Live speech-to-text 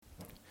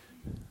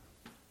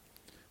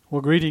Well,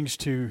 greetings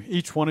to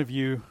each one of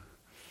you. In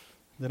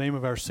the name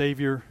of our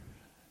Savior,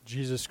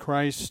 Jesus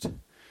Christ,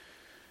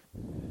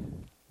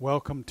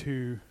 welcome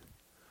to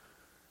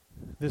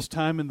this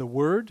time in the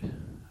Word.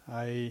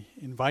 I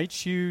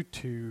invite you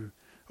to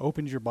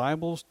open your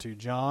Bibles to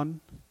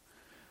John,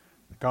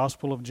 the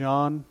Gospel of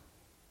John,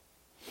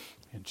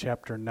 in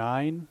chapter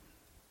 9.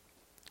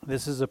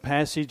 This is a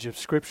passage of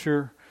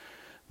Scripture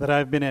that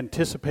I've been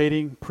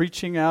anticipating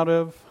preaching out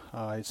of.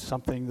 It's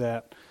something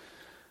that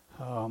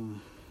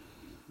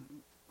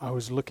I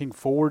was looking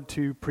forward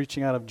to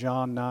preaching out of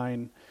John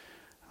 9.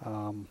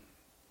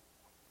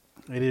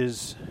 It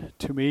is,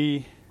 to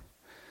me,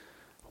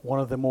 one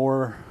of the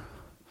more,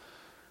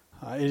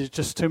 it is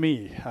just to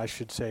me, I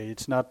should say.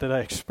 It's not that I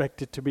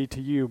expect it to be to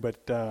you, but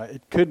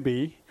it could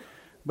be.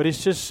 But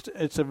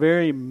it's a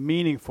very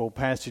meaningful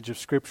passage of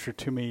Scripture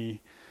to me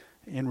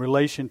in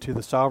relation to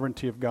the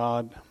sovereignty of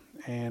God.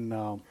 And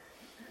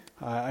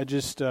I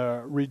just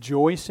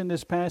rejoice in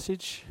this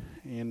passage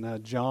in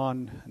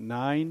John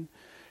 9.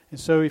 And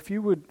so if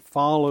you would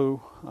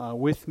follow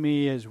with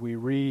me as we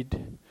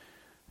read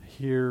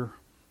here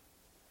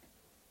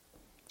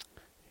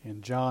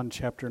in John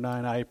chapter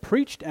 9. I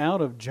preached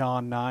out of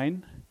John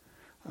 9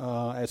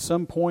 at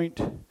some point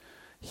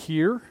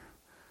here,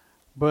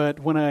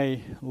 but when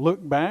I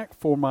looked back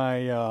for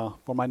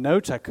my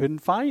notes, I couldn't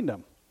find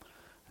them.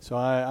 So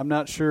I'm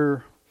not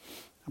sure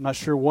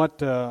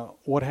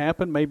what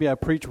happened. Maybe I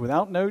preached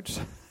without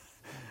notes.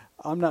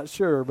 I'm not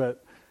sure,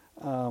 but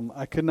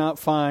I could not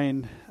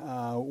find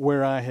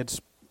where I had.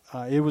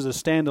 It was a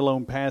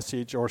standalone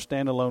passage or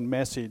standalone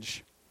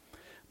message.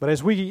 But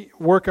as we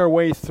work our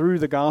way through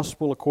the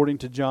gospel according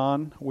to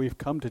John, we've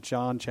come to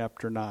John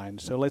chapter 9.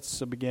 So let's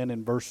begin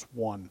in verse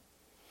 1.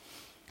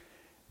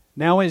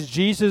 Now as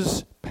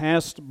Jesus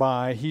passed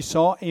by, he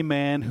saw a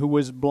man who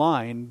was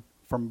blind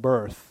from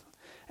birth.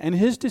 And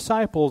his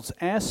disciples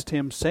asked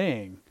him,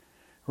 saying,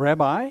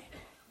 Rabbi,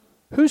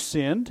 who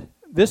sinned,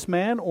 this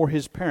man or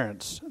his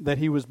parents, that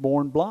he was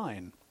born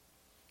blind?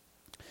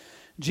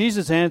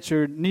 Jesus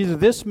answered, Neither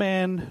this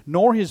man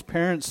nor his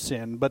parents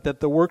sinned, but that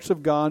the works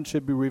of God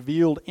should be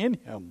revealed in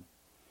him.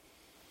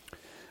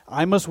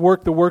 I must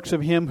work the works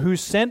of him who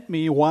sent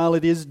me while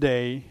it is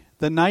day.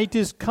 The night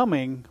is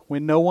coming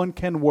when no one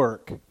can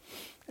work.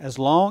 As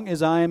long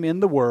as I am in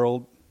the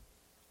world,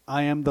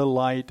 I am the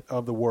light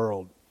of the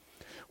world.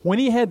 When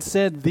he had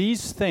said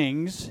these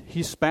things,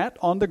 he spat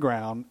on the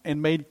ground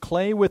and made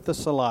clay with the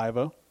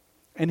saliva,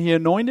 and he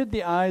anointed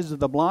the eyes of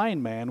the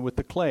blind man with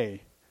the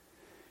clay.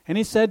 And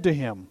he said to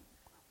him,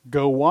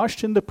 Go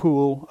wash in the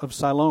pool of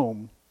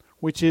Siloam,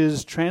 which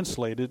is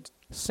translated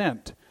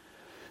sent.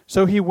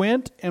 So he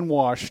went and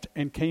washed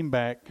and came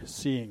back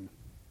seeing.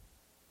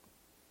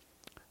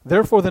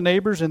 Therefore the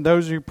neighbors and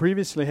those who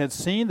previously had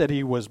seen that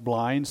he was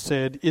blind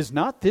said, Is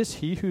not this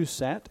he who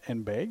sat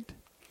and begged?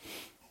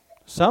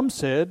 Some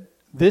said,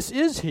 This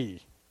is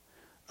he.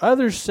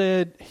 Others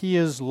said, He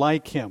is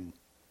like him.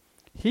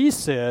 He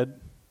said,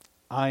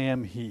 I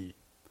am he.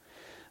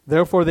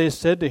 Therefore they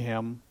said to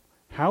him,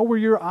 How were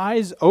your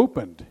eyes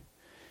opened?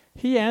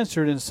 He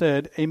answered and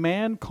said, A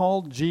man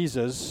called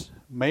Jesus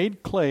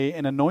made clay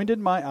and anointed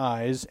my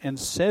eyes and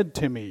said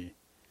to me,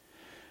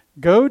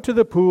 Go to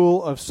the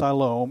pool of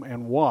Siloam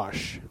and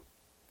wash.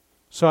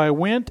 So I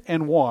went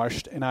and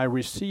washed, and I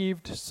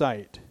received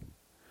sight.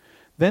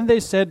 Then they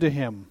said to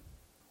him,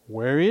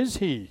 Where is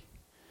he?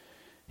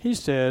 He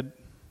said,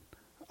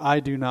 I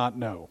do not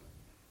know.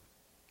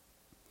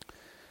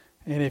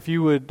 And if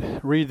you would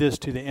read this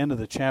to the end of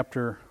the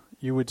chapter,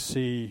 you would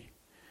see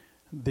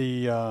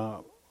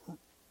the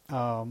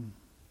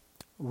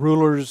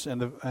rulers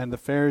and the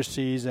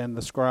Pharisees and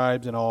the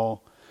scribes and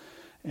all,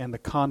 and the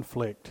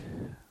conflict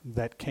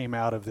that came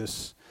out of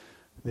this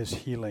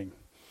healing.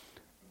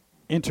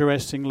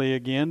 Interestingly,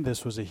 again,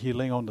 this was a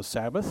healing on the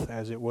Sabbath,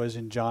 as it was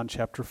in John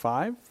chapter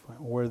 5,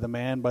 where the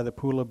man by the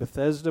pool of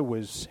Bethesda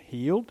was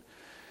healed,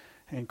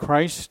 and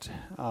Christ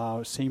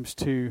seems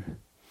to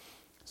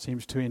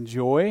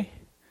enjoy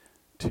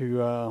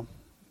to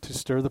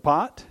stir the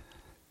pot,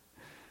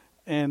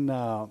 and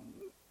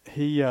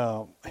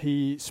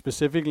he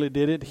specifically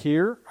did it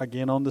here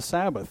again on the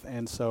Sabbath.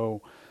 And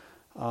so,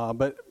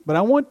 but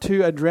I want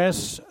to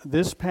address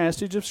this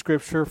passage of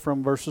Scripture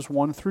from verses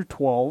 1 through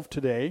 12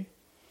 today,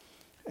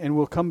 and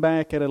we'll come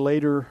back at a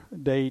later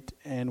date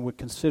and we'll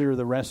consider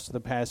the rest of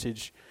the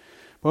passage.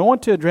 But I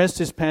want to address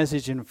this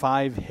passage in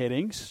 5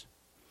 headings.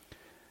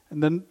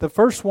 And then the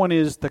first one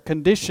is the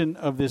condition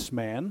of this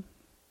man.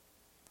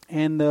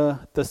 And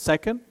the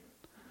second,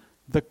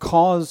 the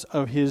cause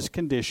of his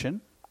condition.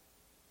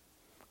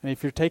 And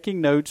if you're taking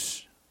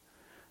notes,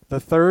 the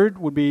third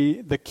would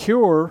be the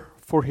cure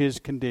for his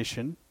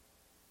condition.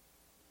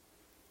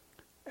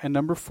 And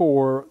number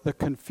 4, the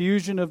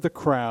confusion of the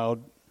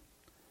crowd.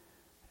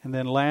 And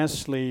then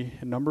lastly,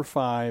 number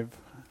 5,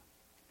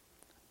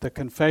 the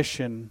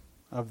confession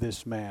of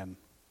this man.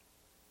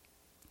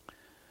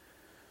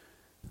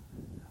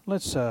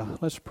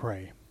 Let's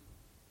pray.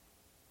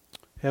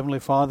 Heavenly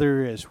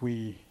Father, as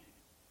we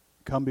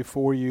come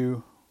before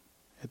you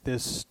at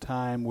this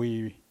time,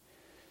 we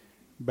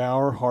bow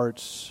our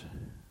hearts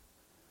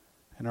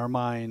and our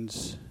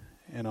minds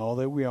and all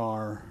that we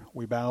are.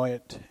 We bow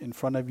it in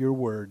front of your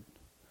word.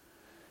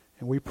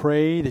 And we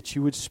pray that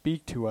you would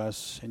speak to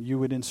us and you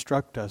would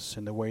instruct us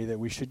in the way that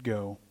we should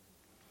go.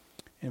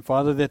 And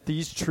Father, that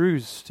these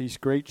truths, these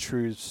great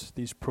truths,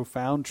 these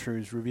profound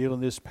truths revealed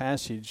in this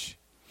passage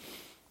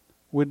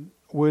would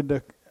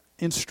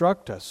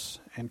instruct us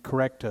and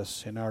correct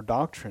us in our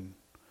doctrine.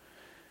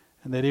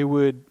 And that it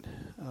would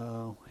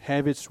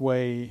have its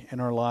way in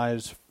our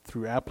lives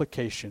through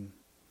application.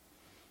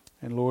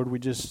 And Lord, we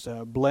just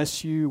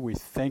bless you. We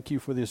thank you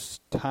for this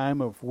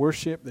time of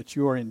worship, that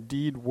you are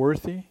indeed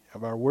worthy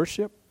of our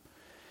worship.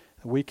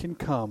 That we can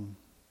come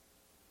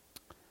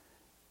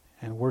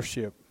and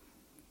worship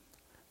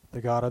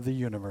the God of the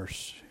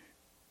universe,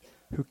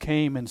 who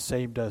came and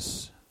saved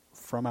us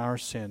from our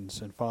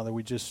sins. And Father,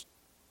 we just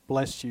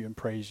bless you and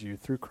praise you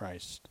through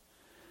Christ.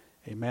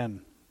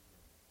 Amen.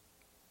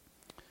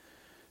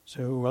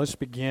 So let's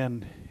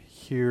begin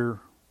here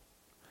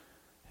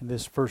in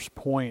this first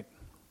point.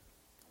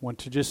 I want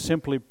to just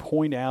simply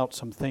point out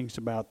some things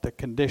about the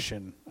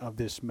condition of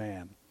this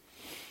man.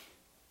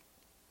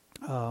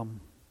 The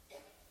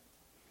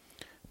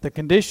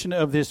condition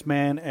of this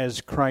man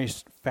as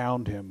Christ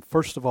found him.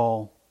 First of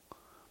all,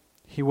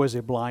 he was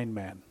a blind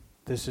man.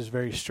 This is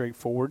very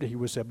straightforward. He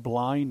was a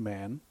blind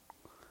man.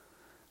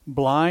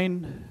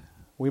 Blind,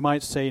 we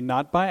might say,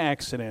 not by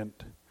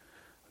accident,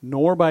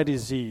 nor by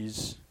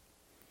disease,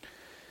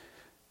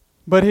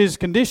 but his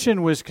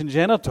condition was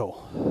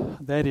congenital,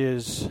 that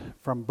is,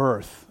 from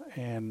birth.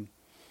 And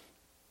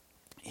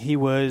he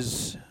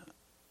was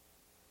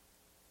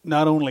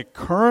not only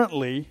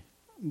currently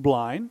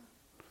blind,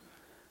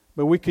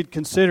 but we could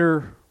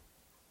consider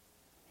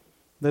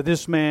that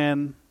this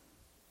man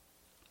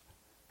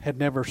had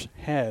never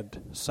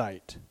had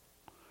sight.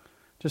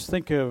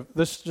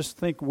 Let's just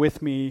think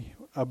with me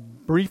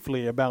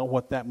briefly about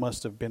what that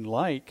must have been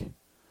like.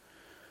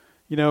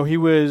 You know, he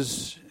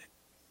was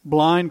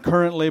blind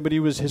currently, but he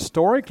was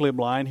historically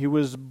blind. He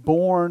was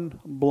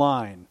born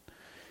blind.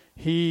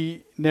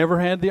 He never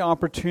had the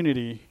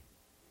opportunity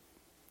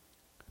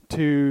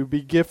to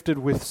be gifted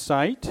with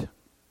sight.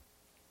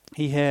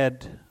 He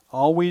had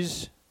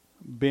always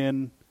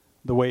been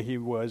the way he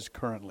was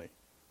currently.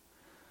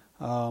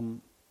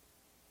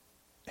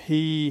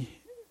 He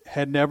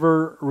had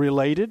never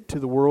related to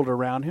the world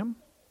around him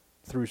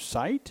through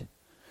sight.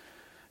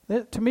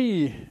 That, to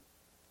me,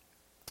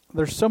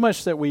 there's so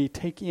much that we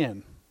take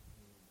in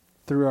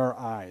through our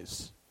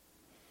eyes.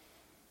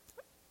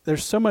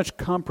 There's so much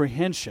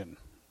comprehension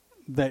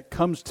that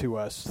comes to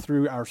us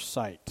through our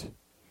sight.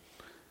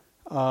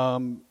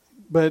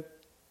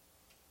 But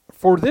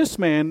for this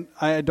man,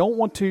 I don't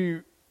want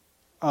to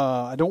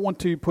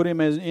put him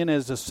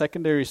as a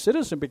secondary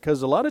citizen,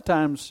 because a lot of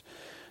times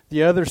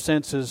the other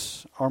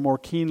senses are more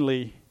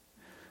keenly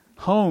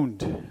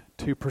honed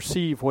to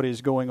perceive what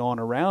is going on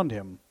around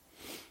him.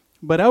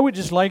 But I would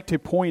just like to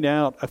point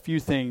out a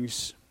few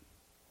things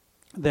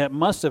that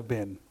must have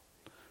been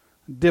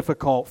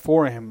difficult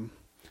for him.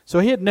 So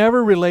he had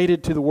never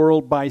related to the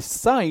world by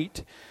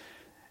sight.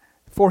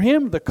 For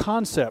him, the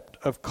concept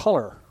of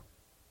color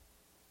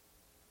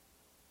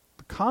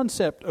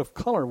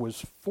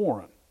was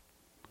foreign.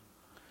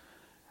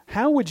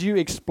 How would you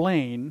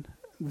explain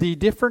the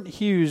different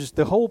hues,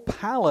 the whole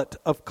palette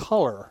of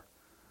color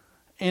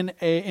in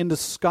the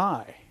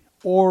sky,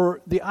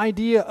 or the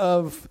idea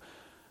of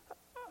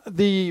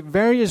the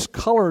various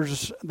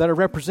colors that are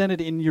represented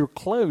in your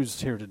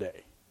clothes here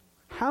today?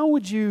 How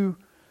would you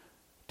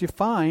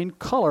define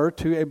color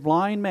to a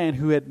blind man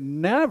who had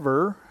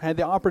never had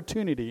the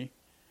opportunity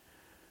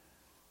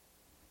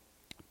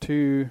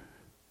to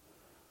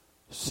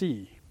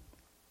see?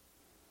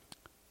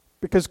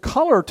 Because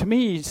color, to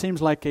me,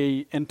 seems like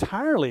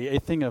entirely a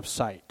thing of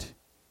sight.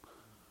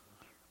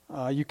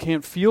 You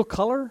can't feel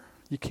color.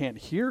 You can't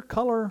hear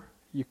color.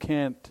 You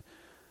can't,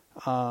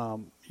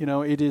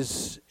 it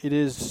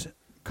is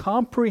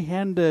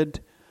comprehended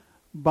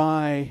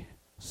by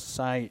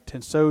sight.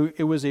 And so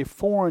it was a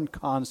foreign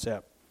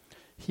concept.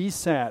 He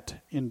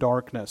sat in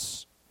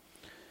darkness.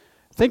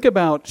 Think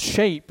about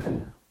shape.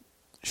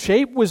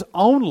 Shape was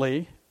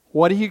only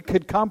what he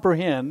could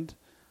comprehend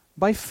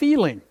by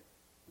feeling.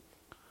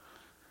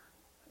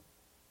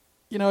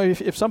 You know,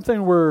 if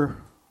something were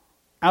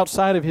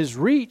outside of his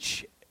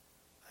reach,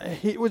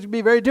 it would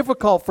be very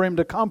difficult for him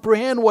to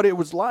comprehend what it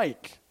was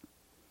like.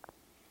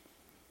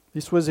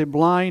 This was a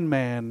blind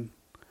man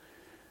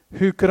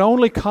who could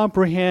only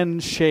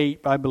comprehend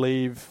shape, I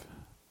believe,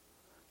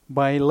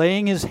 by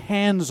laying his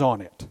hands on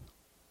it.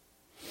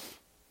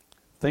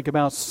 Think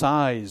about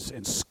size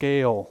and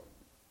scale.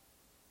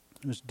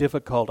 It was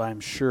difficult,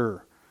 I'm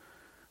sure.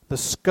 The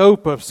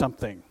scope of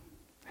something,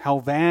 how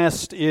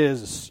vast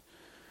is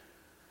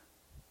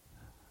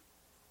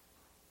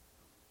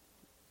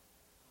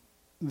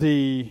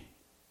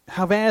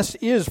how vast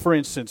is, for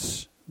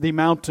instance, the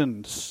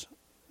mountains,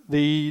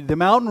 the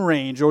mountain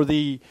range, or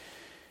the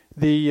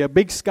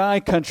big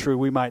sky country,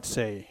 we might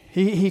say.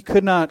 He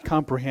could not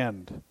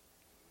comprehend.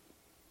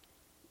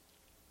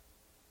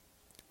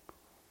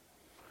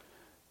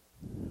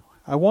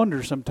 I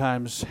wonder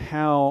sometimes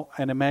how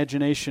an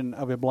imagination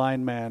of a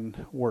blind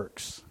man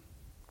works.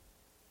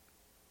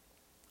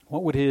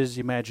 What would his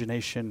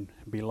imagination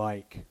be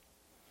like?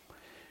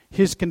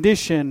 His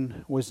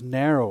condition was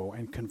narrow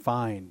and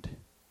confined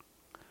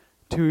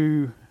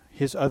to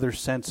his other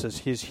senses,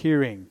 his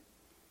hearing,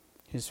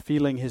 his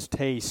feeling, his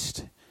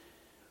taste.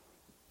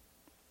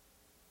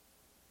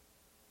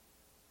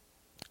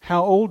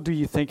 How old do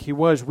you think he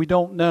was? We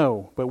don't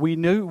know, but we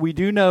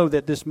do know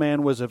that this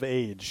man was of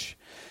age.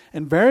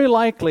 And very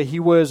likely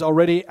he was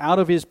already out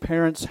of his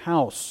parents'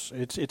 house.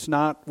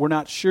 We're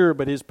not sure,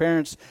 but his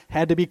parents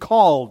had to be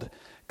called,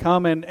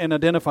 come and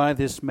identify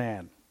this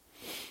man.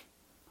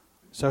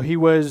 So he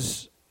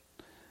was,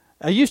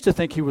 I used to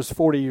think he was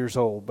 40 years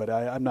old, but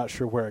I'm not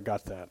sure where I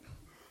got that.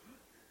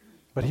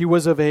 But he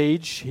was of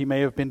age. He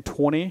may have been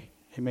 20.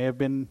 He may have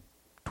been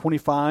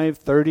 25,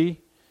 30.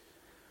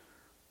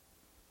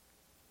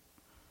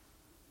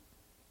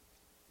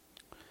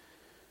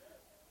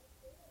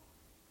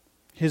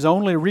 His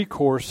only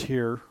recourse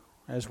here,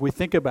 as we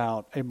think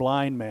about a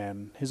blind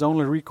man, his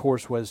only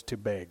recourse was to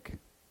beg.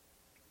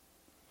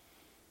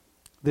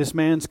 This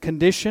man's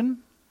condition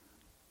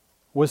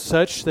was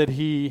such that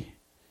he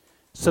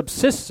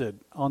subsisted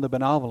on the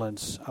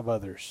benevolence of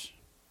others.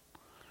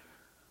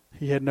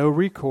 He had no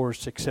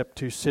recourse except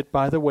to sit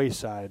by the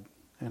wayside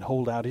and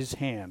hold out his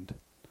hand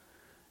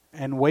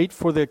and wait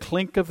for the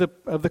clink of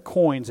the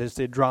coins as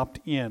they dropped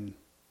in.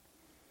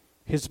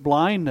 His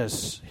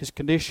blindness, his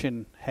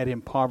condition had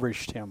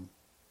impoverished him.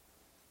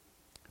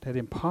 It had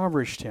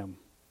impoverished him.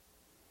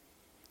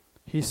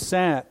 He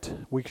sat,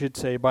 we could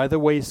say, by the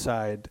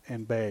wayside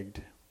and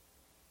begged.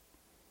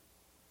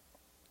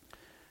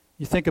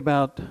 You think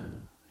about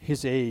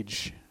his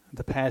age,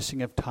 the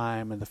passing of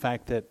time, and the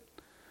fact that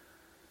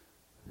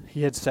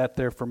he had sat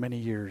there for many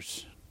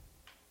years.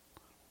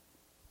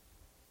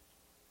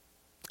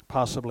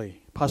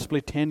 Possibly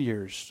 10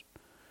 years.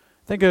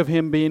 Think of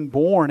him being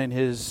born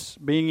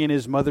being in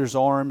his mother's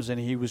arms, and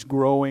he was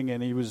growing,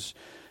 and he was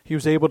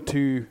able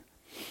to,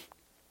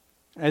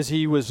 as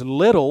he was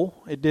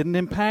little, it didn't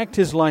impact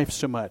his life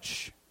so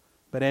much.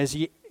 But as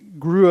he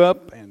grew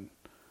up and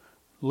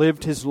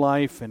lived his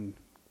life and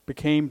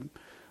became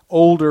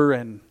older,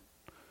 and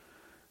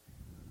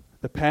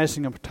the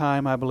passing of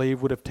time, I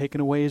believe, would have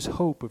taken away his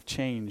hope of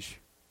change.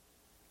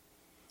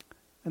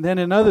 And then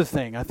another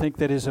thing, I think,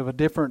 that is of a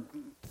different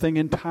thing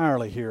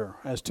entirely here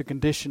as to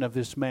condition of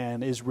this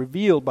man is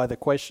revealed by the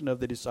question of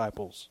the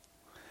disciples.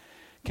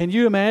 Can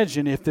you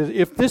imagine if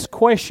this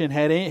question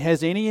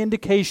has any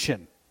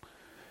indication,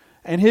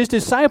 and his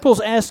disciples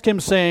ask him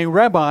saying,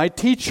 "Rabbi,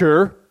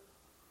 teacher,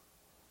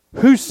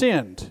 who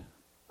sinned,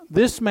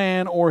 this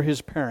man or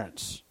his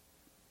parents,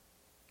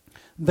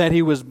 that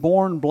he was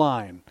born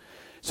blind?"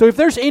 So if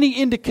there's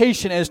any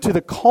indication as to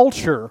the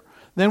culture,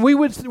 then we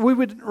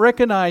would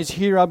recognize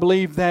here, I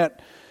believe,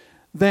 that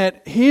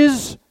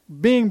his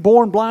being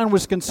born blind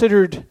was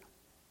considered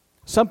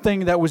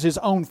something that was his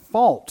own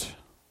fault.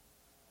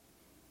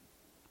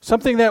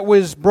 Something that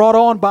was brought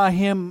on by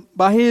him,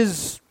 by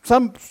his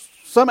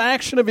some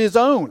action of his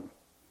own.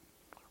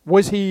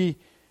 Was he,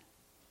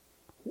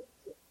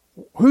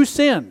 who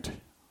sinned?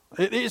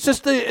 It's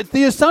just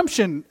the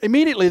assumption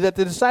immediately that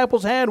the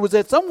disciples had was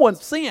that someone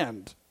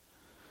sinned.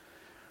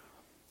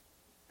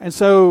 And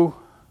so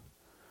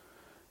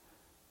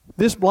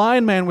this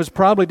blind man was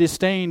probably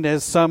disdained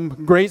as some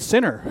great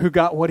sinner who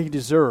got what he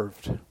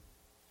deserved.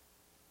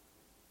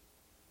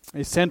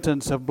 A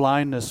sentence of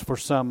blindness for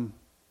some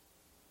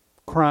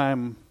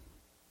crime,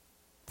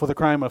 for the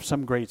crime of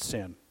some great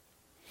sin.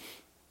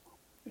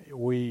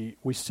 We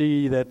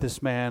see that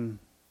this man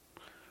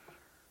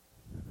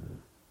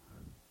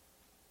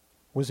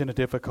was in a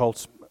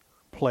difficult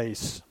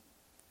place.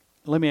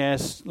 Let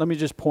me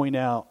just point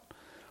out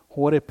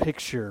what a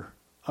picture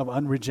of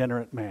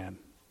unregenerate man.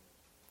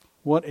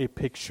 What a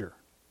picture.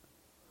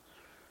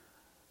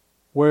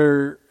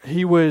 Where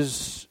he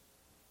was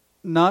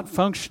not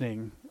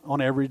functioning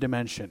on every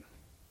dimension.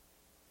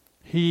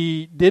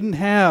 He didn't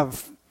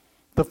have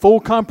the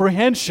full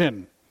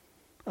comprehension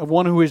of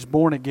one who is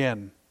born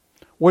again.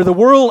 Where the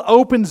world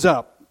opens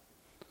up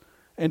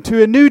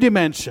into a new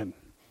dimension,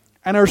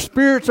 and our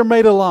spirits are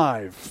made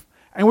alive,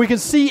 and we can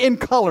see in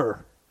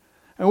color,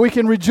 and we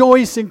can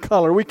rejoice in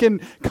color. We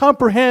can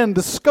comprehend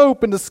the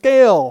scope and the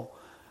scale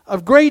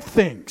of great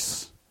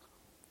things.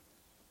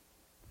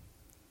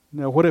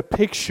 Now, what a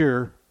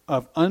picture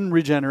of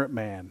unregenerate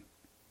man,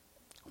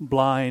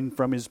 blind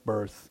from his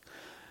birth.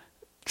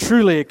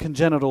 Truly a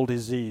congenital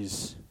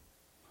disease.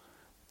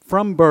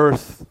 From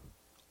birth,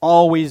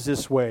 always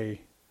this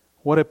way.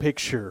 What a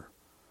picture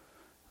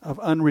of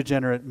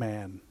unregenerate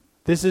man.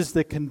 This is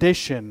the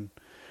condition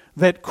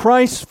that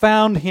Christ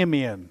found him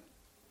in.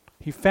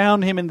 He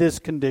found him in this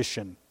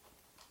condition.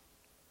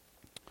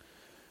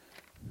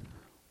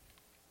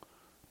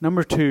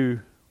 Number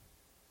 2,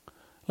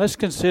 let's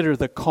consider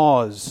the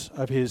cause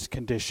of his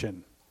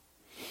condition.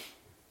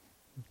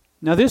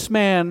 Now, this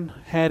man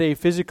had a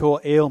physical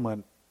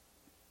ailment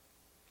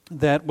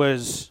that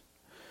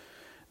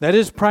That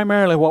is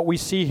primarily what we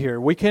see here.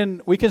 We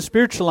can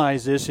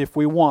spiritualize this if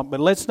we want, but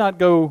let's not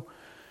go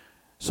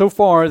so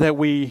far that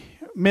we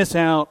miss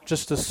out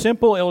just a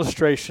simple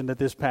illustration that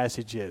this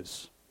passage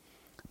is.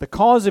 The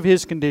cause of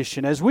his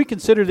condition. As we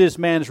consider this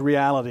man's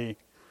reality,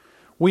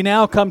 we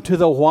now come to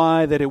the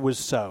why that it was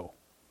so.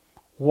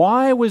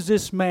 Why was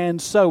this man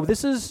so?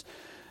 This is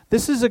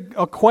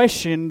a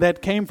question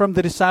that came from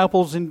the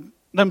disciples in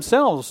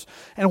themselves.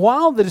 And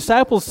while the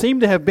disciples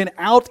seem to have been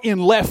out in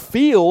left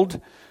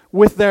field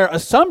with their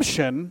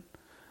assumption,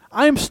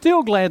 I am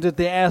still glad that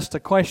they asked a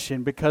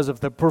question because of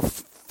the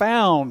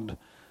profoundness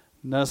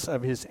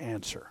of his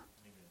answer.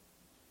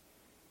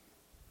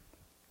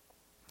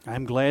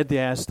 I'm glad they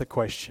asked the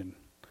question.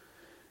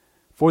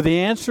 For the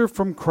answer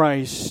from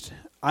Christ,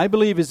 I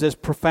believe, is as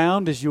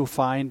profound as you'll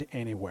find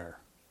anywhere.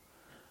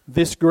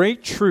 This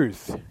great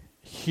truth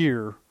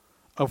here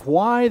of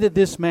why that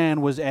this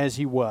man was as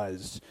he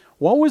was.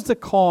 What was the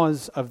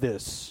cause of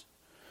this?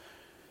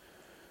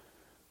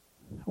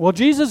 Well,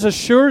 Jesus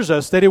assures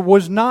us that it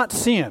was not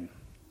sin.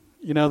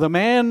 You know, the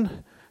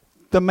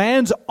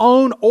man's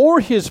own or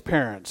his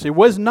parents. It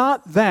was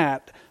not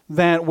that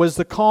was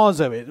the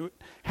cause of it.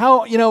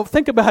 How,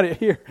 think about it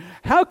here.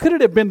 How could it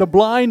have been the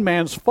blind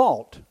man's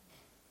fault?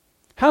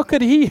 How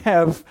could he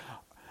have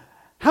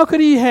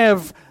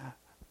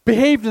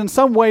behaved in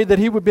some way that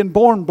he would have been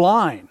born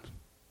blind?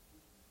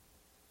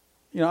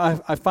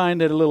 I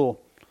find it a little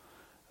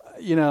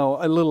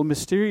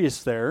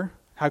mysterious there.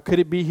 How could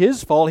it be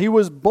his fault? He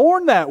was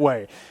born that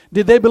way.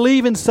 Did they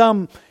believe in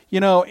some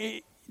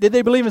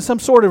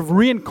sort of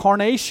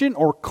reincarnation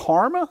or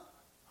karma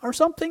or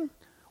something?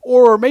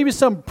 Or maybe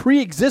some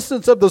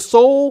pre-existence of the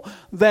soul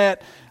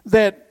that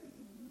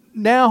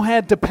now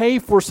had to pay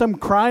for some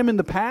crime in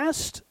the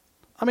past?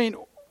 I mean,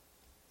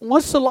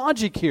 what's the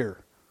logic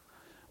here?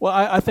 Well,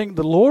 I think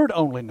the Lord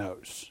only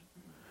knows.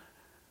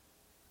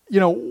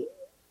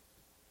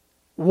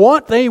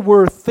 What they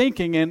were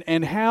thinking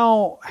and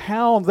how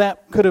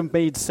that could have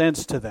made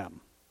sense to them.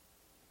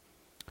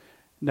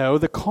 No,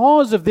 the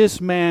cause of this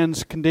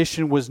man's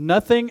condition was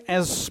nothing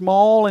as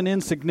small and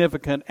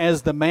insignificant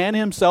as the man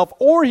himself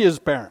or his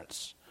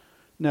parents.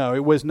 No,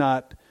 it was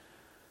not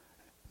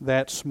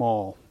that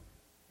small.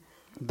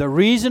 The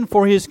reason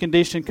for his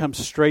condition comes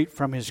straight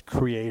from his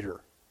Creator.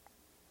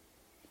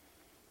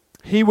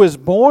 He was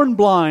born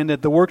blind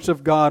that the works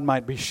of God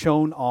might be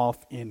shown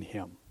off in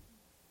him.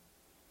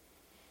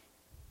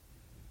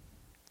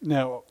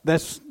 Now,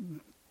 that's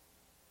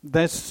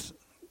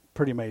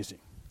pretty amazing.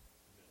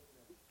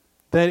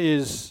 That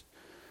is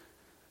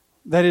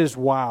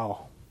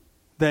wow.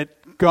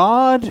 That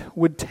God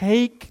would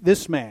take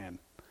this man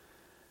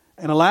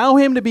and allow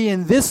him to be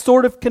in this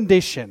sort of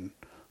condition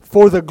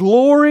for the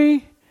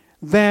glory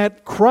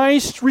that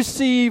Christ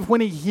received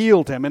when he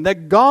healed him and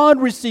that God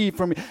received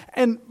from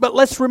him. But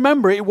let's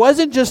remember, it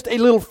wasn't just a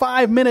little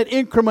 5-minute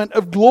increment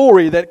of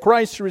glory that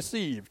Christ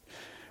received.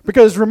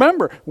 Because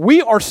remember,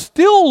 we are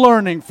still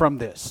learning from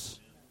this.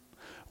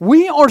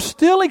 We are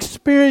still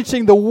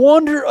experiencing the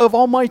wonder of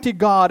Almighty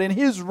God and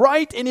His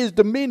right and His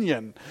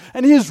dominion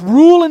and His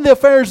rule in the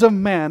affairs of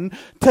men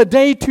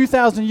today,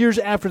 2,000 years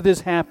after this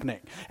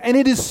happening. And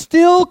it is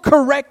still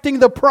correcting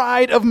the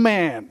pride of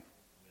man.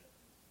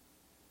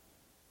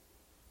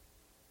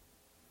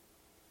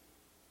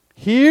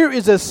 Here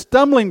is a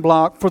stumbling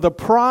block for the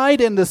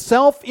pride and the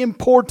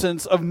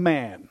self-importance of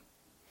man.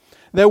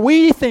 That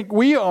we think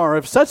we are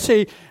of such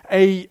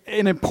an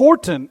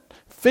important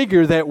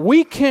figure that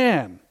we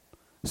can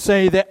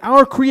say that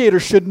our Creator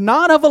should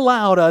not have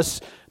allowed us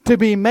to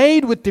be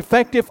made with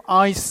defective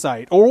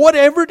eyesight or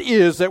whatever it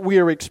is that we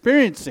are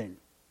experiencing.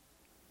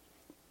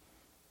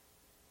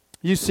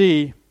 You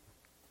see,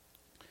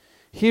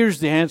 here's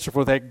the answer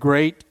for that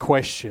great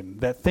question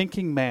that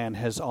thinking man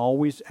has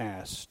always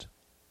asked.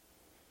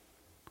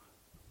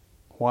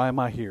 Why am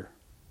I here?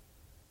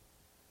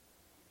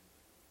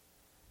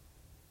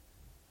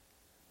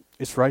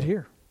 It's right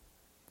here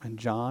in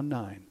John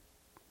 9.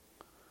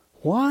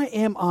 Why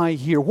am I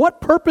here? What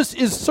purpose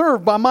is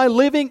served by my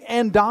living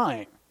and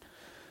dying?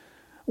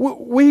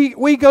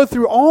 We go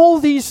through all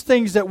these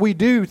things that we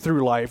do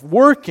through life,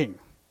 working,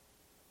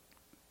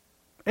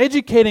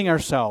 educating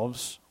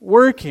ourselves,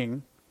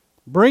 working,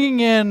 bringing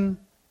in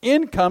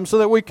income so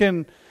that we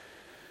can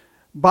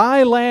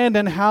buy land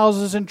and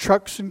houses and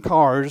trucks and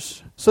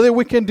cars, so that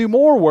we can do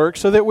more work,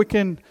 so that we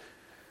can,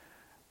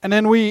 and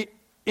then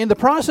in the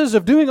process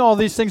of doing all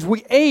these things,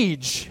 we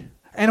age.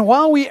 And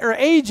while we are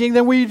aging,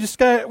 then we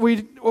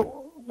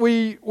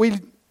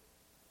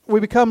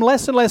become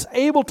less and less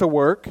able to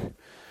work.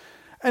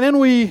 And then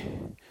we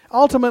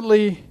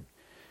ultimately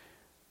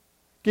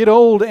get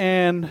old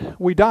and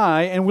we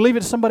die and we leave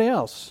it to somebody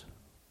else.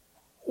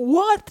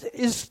 What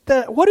is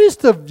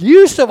the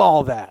use of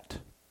all that?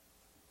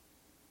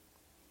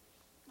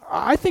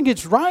 I think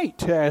it's right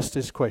to ask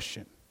this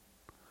question.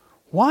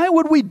 Why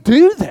would we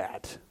do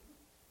that?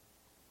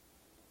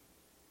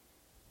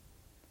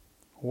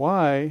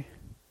 Why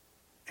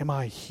am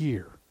I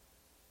here?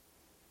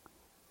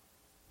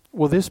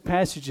 Well, this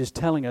passage is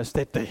telling us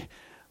that the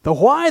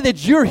why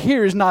that you're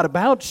here is not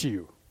about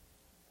you.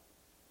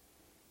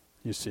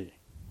 you see.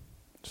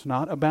 It's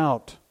not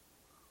about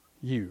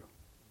you.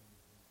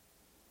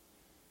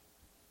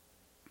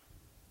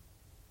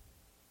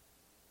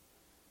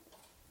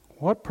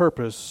 What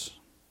purpose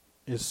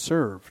is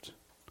served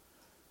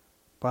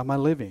by my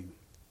living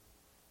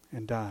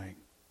and dying?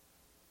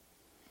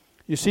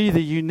 You see,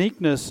 the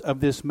uniqueness of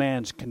this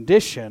man's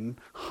condition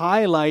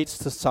highlights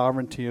the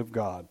sovereignty of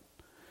God.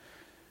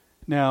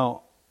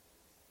 Now,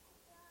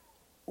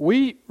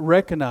 we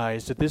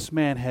recognize that this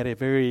man had a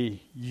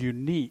very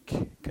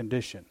unique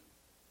condition.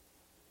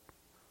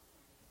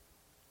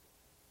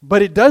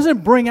 But it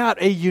doesn't bring out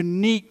a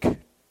unique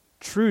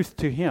truth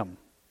to him.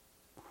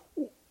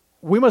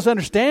 We must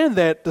understand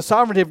that the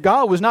sovereignty of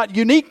God was not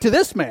unique to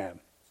this man.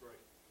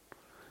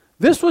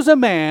 This was a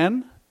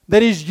man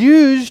that is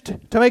used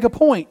to make a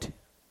point.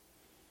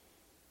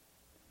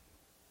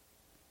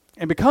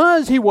 And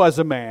because he was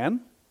a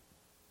man,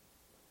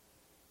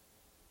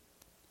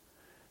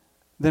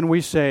 then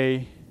we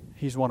say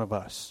he's one of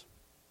us.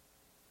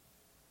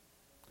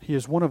 He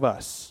is one of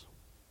us.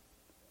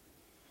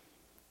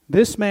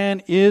 This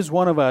man is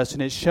one of us,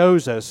 and it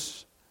shows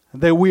us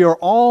that we are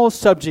all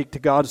subject to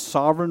God's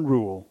sovereign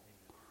rule.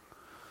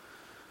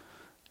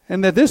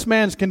 And that this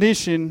man's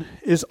condition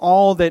is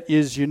all that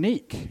is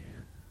unique.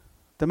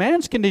 The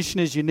man's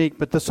condition is unique,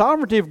 but the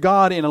sovereignty of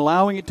God in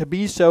allowing it to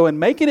be so and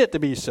making it to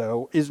be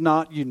so is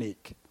not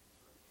unique.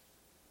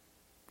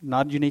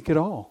 Not unique at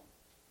all.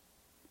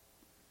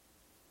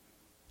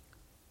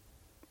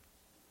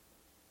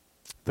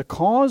 The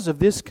cause of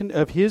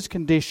his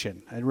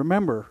condition, and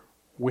remember,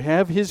 we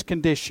have his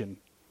condition,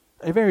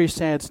 a very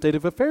sad state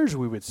of affairs,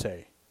 we would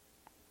say.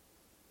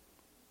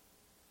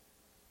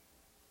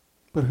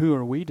 But who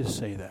are we to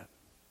say that?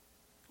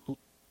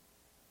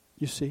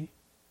 You see?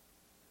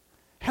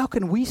 How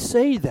can we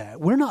say that?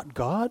 We're not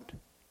God.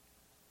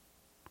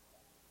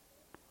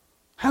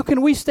 How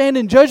can we stand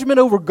in judgment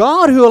over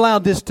God who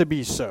allowed this to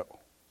be so?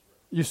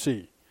 You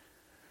see?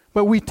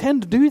 But we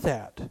tend to do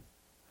that.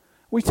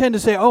 We tend to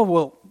say, oh,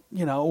 well,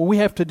 we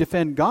have to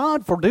defend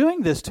God for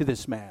doing this to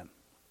this man.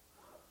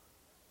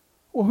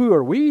 Well, who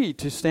are we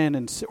to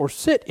stand or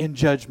sit in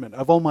judgment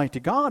of Almighty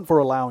God for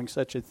allowing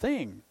such a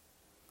thing?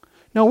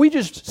 No, we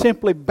just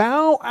simply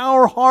bow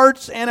our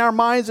hearts and our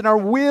minds and our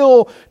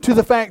will to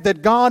the fact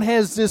that God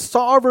has this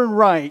sovereign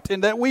right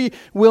and that we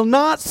will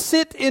not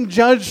sit in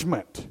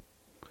judgment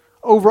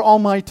over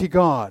Almighty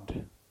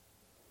God.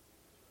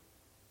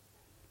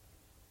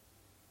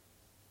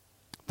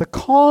 The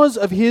cause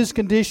of his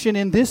condition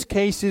in this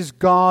case is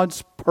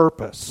God's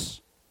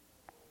purpose.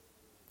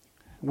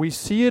 We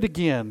see it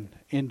again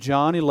in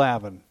John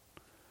 11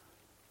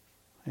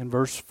 and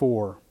verse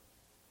 4.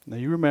 Now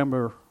you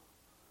remember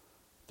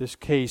this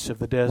case of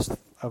the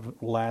death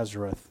of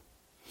Lazarus.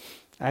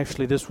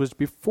 Actually, this was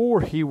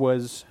before he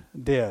was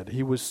dead.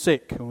 He was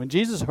sick. And when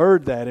Jesus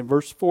heard that in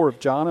verse 4 of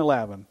John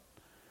 11,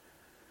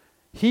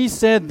 he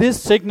said,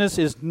 "This sickness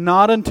is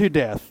not unto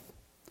death."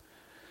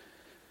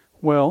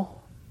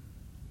 Well,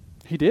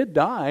 he did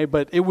die,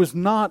 but it was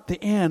not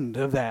the end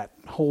of that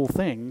whole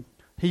thing.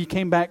 He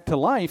came back to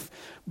life.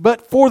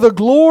 But for the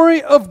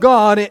glory of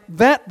God,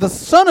 that the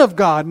Son of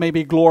God may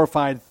be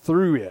glorified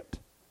through it.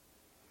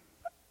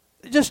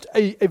 Just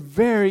a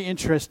very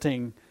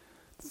interesting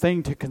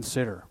thing to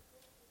consider.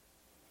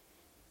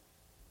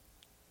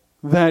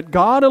 That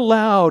God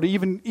allowed,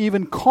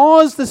 even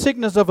caused the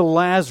sickness of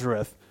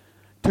Lazarus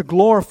to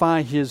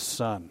glorify his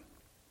Son.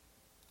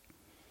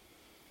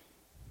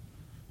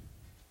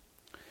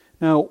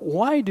 Now,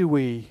 why do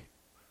we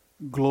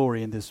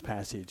glory in this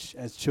passage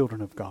as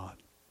children of God?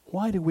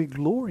 Why do we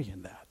glory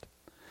in that?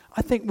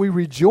 I think we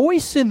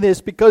rejoice in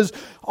this because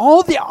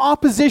all the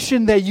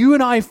opposition that you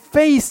and I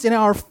face in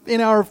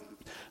our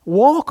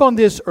walk on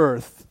this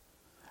earth,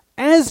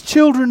 as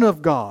children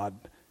of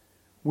God,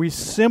 we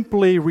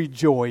simply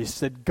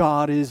rejoice that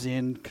God is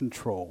in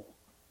control.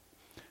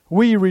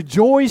 We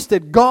rejoice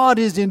that God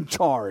is in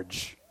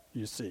charge,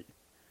 you see.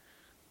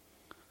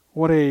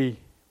 What a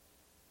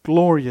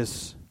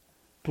glorious,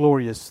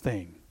 glorious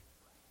thing.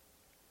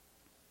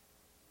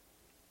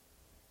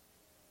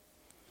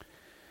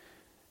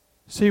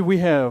 See, we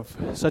have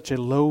such a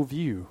low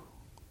view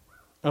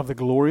of the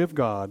glory of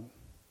God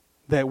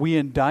that we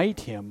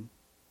indict him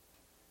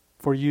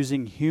for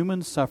using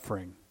human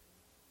suffering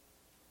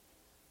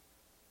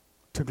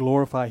to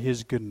glorify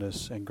his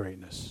goodness and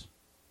greatness.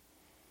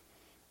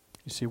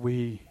 You see,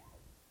 we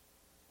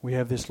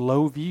have this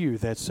low view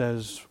that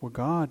says, well,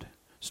 God,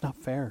 it's not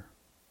fair.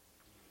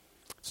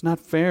 It's not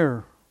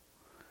fair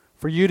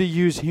for you to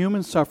use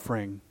human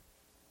suffering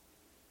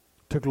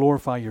to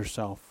glorify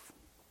yourself.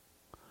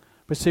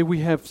 But see, we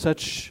have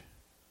such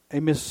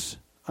a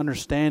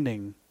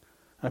misunderstanding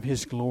of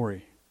his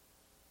glory.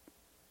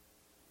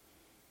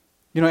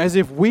 As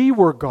if we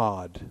were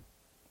God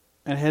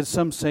and had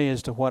some say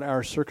as to what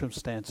our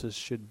circumstances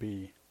should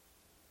be.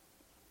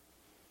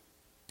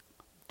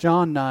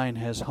 John 9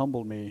 has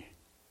humbled me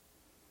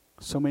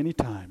so many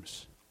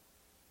times.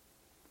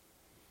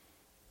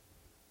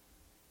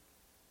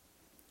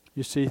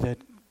 You see that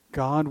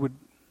God would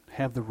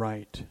have the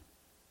right,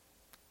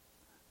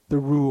 the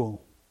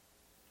rule,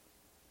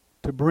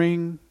 to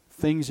bring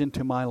things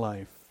into my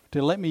life,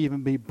 to let me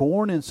even be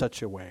born in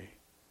such a way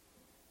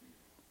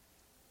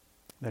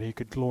that He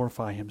could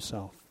glorify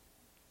Himself.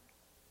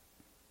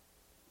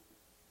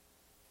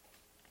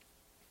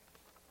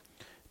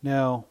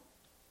 Now,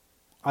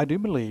 I do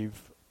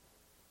believe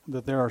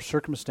that there are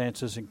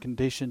circumstances and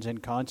conditions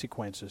and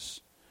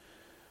consequences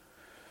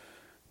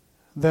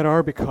that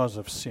are because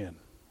of sin.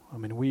 I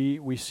mean,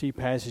 we see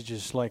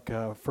passages like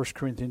 1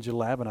 Corinthians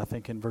 11, I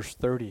think in verse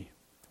 30,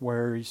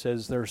 where he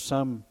says, there are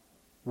some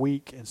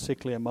weak and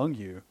sickly among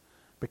you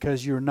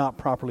because you're not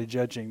properly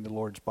judging the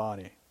Lord's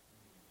body.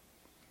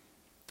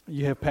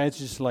 You have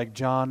passages like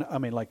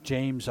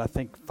James, I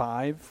think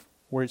 5,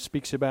 where it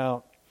speaks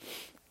about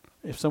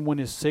if someone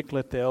is sick,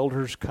 let the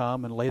elders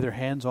come and lay their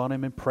hands on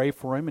him and pray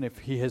for him, and if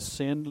he has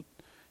sinned,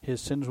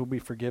 his sins will be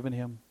forgiven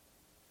him.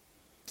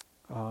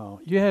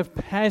 You have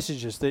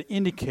passages that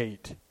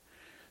indicate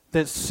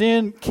that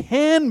sin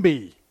can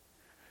be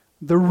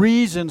the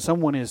reason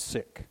someone is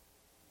sick.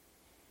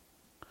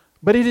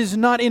 But it is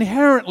not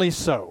inherently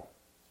so.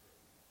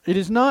 It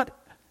is not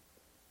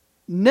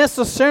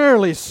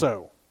necessarily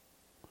so.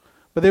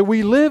 But that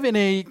we live in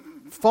a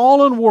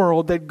fallen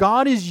world, that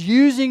God is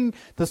using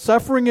the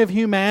suffering of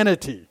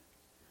humanity,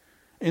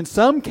 in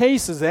some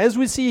cases, as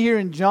we see here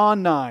in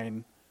John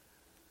 9,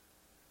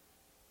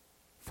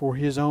 for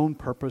His own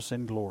purpose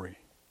and glory.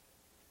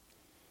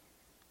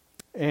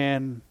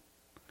 And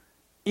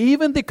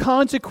even the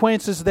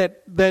consequences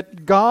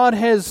that God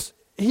has,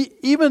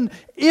 even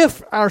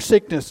if our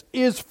sickness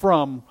is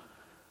from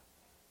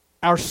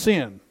our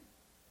sin,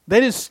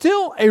 that is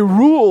still a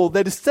rule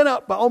that is set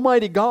up by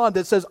Almighty God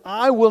that says,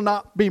 I will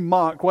not be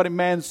mocked. What a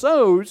man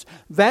sows,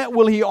 that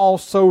will he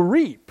also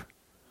reap.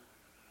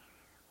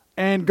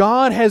 And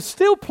God has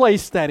still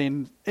placed that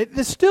in. It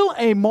is still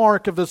a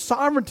mark of the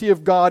sovereignty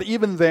of God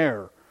even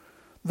there.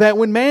 That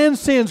when man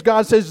sins,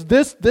 God says,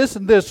 this,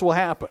 and this will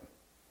happen.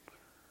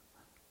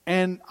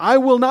 And I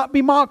will not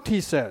be mocked, He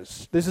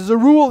says. This is a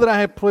rule that I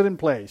have put in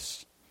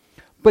place.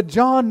 But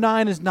John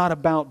 9 is not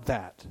about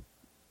that.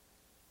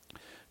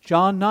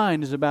 John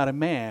 9 is about a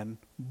man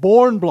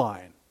born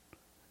blind.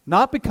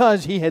 Not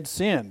because he had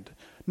sinned.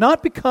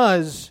 Not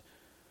because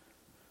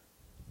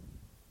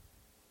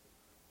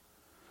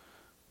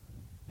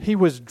he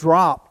was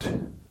dropped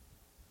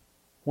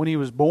when he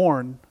was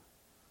born,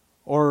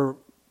 or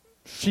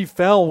she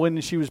fell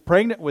when she was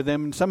pregnant with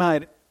him and somehow...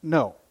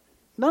 No,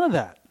 none of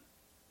that.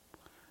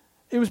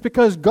 It was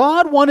because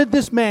God wanted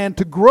this man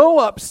to grow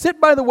up, sit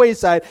by the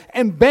wayside,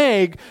 and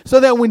beg,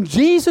 so that when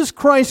Jesus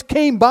Christ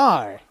came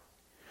by,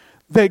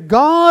 that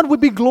God would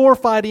be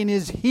glorified in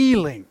His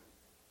healing.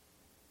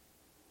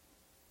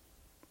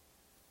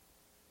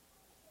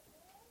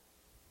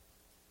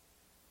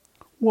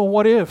 Well,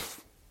 what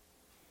if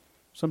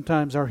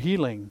sometimes our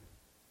healing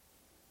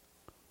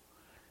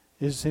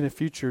is in a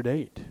future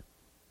date?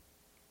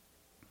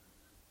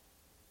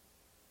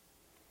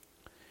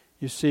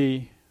 You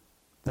see,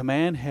 the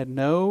man had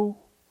no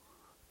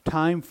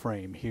time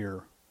frame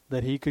here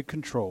that he could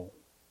control.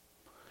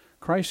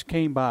 Christ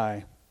came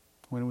by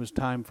when it was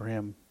time for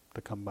Him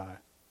to come by,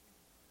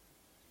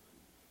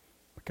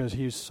 because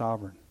He is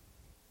sovereign.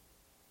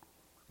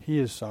 He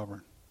is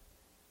sovereign.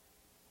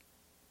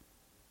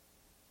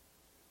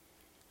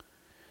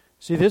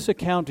 See, this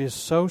account is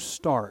so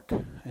stark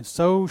and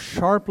so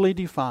sharply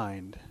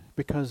defined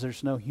because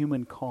there's no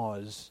human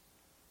cause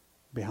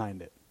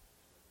behind it.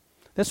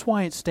 That's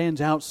why it stands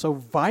out so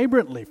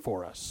vibrantly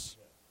for us.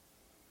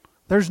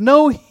 There's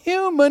no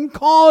human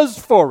cause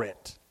for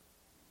it.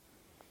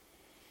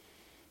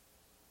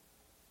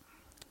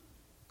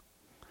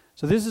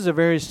 So this is a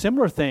very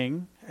similar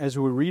thing as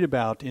we read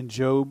about in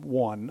Job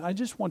 1. I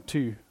just want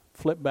to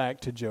flip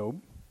back to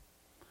Job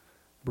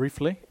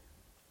briefly.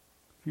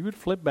 If you would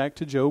flip back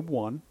to Job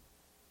 1.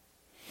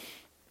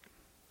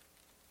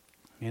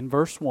 In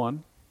verse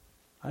 1,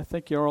 I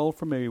think you're all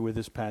familiar with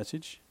this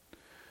passage.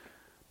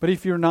 But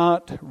if you're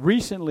not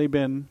recently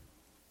been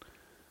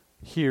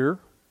here,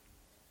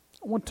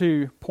 I want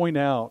to point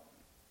out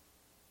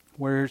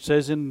where it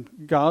says in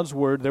God's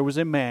Word, there was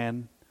a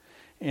man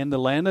in the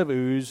land of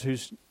Uz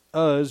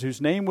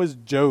whose name was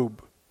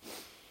Job.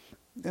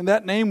 And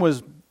that man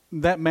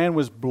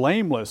was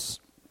blameless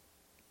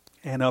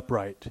and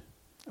upright,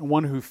 and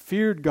one who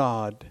feared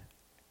God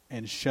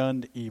and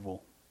shunned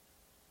evil.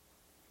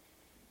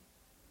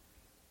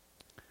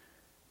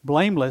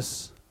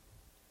 Blameless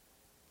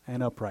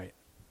and upright.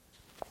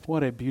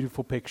 What a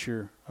beautiful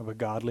picture of a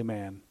godly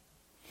man.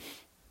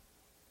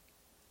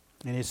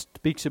 And it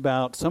speaks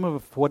about, some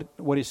of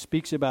what it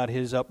speaks about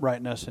his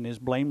uprightness and his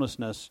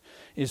blamelessness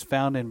is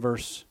found in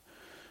verse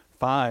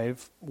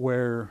 5,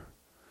 where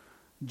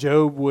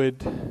Job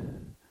would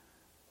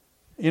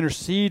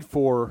intercede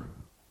for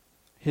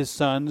his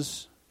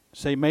sons,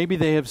 say maybe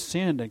they have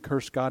sinned and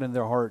curse God in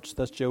their hearts.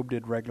 Thus Job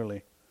did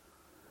regularly.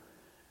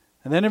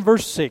 And then in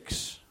verse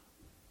 6,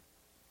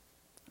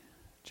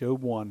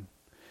 Job 1.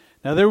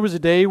 Now there was a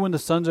day when the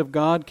sons of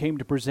God came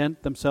to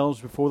present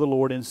themselves before the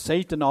Lord, and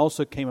Satan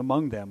also came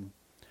among them.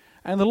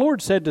 And the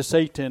Lord said to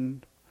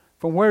Satan,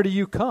 From where do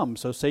you come?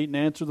 So Satan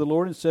answered the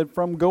Lord and said,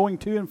 from going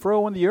to and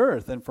fro on the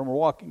earth, and from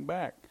walking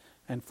back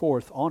and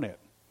forth on it.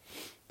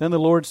 Then the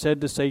Lord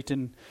said to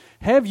Satan,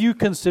 have you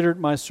considered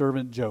my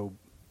servant Job?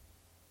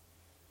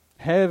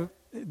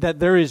 That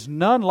there is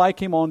none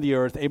like him on the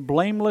earth, a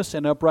blameless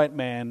and upright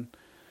man,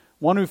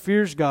 one who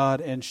fears God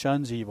and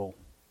shuns evil.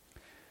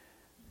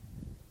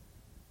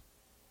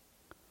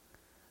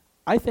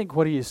 I think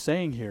what he is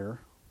saying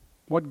here,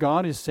 what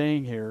God is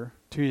saying here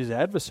to his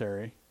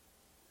adversary,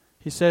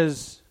 he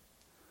says,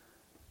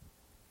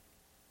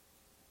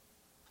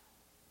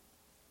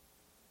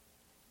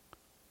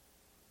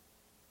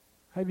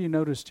 have you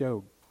noticed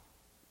Job?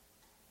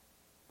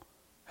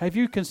 Have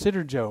you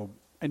considered Job?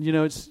 And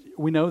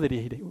we know that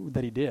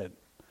he did.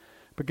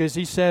 Because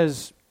he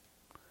says,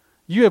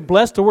 you have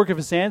blessed the work of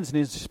his hands, and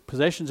his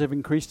possessions have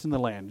increased in the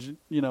land.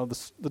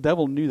 The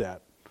devil knew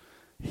that.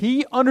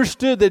 He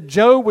understood that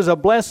Job was a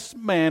blessed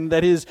man,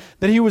 that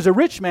he was a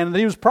rich man, and that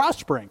he was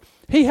prospering.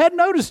 He had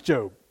noticed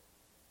Job.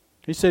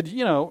 He said,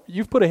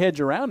 you've put a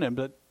hedge around him,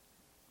 but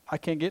I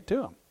can't get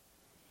to him.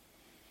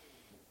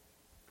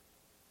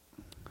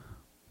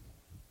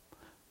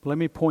 But let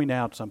me point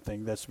out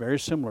something that's very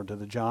similar to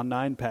the John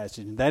 9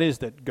 passage, and that is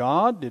that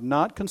God did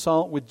not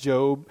consult with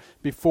Job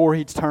before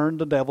he turned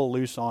the devil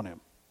loose on him.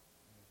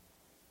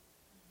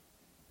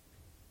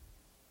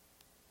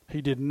 He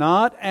did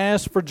not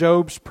ask for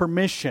Job's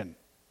permission.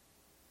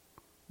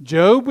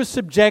 Job was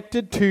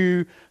subjected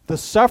to the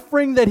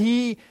suffering that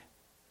he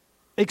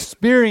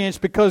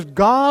experienced because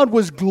God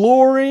was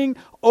glorying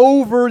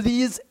over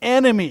his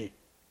enemy.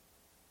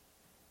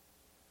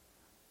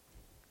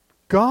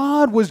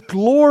 God was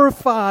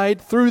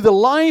glorified through the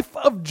life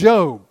of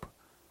Job.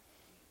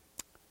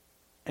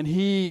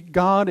 And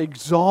God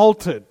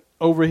exalted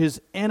over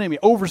his enemy,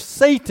 over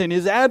Satan,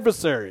 his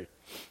adversary,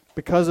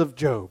 because of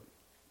Job.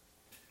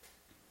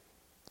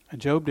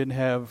 And Job didn't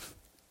have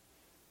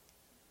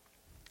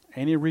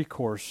any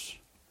recourse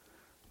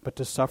but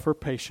to suffer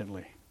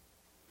patiently.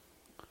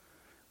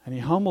 And he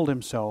humbled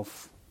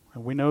himself,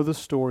 and we know the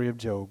story of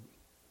Job.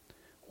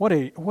 What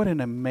an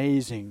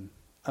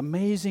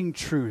amazing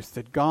truth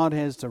that God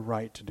has the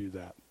right to do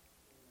that.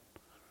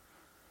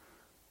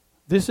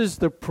 This is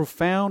the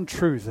profound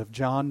truth of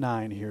John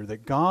 9 here,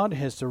 that God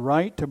has the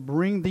right to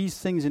bring these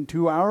things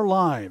into our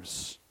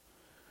lives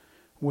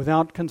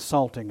without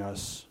consulting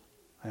us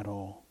at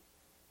all.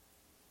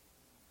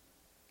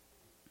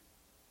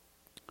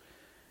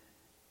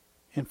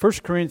 In 1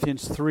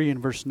 Corinthians 3 and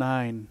verse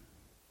 9,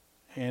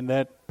 and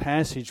that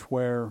passage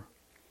where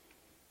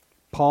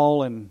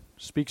Paul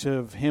speaks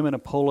of him and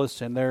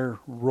Apollos and their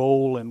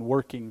role in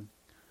working,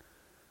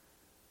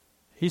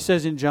 he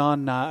says in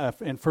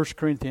 1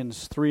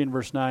 Corinthians 3 and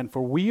verse 9,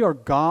 for we are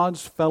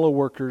God's fellow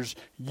workers,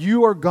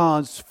 you are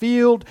God's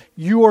field,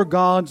 you are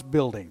God's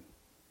building.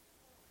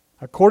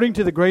 According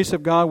to the grace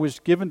of God which was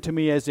given to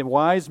me as a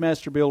wise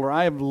master builder,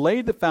 I have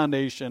laid the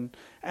foundation,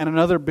 and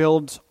another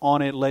builds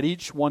on it. Let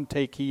each one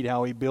take heed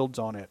how he builds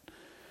on it.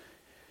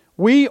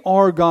 We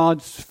are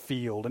God's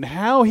field, and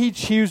how he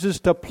chooses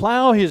to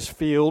plow his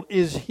field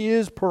is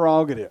his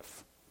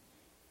prerogative.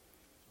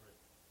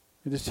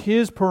 It is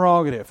his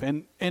prerogative.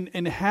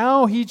 And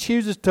how he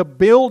chooses to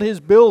build his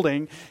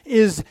building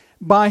is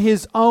by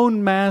his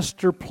own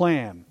master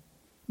plan.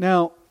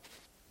 Now,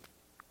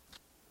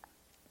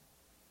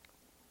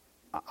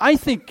 I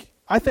think,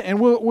 and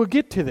we'll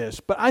get to this,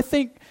 but I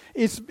think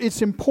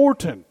it's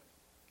important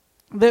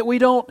that we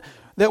don't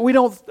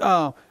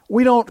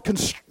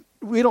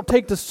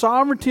take the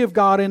sovereignty of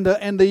God and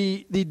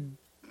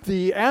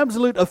the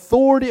absolute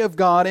authority of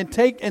God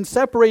and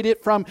separate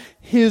it from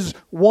his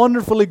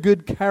wonderfully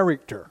good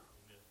character.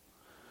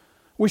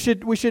 We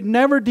should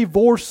never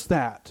divorce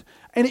that.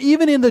 And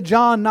even in the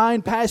John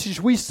 9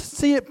 passage, we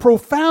see it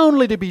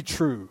profoundly to be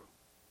true.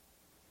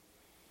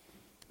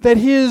 That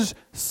his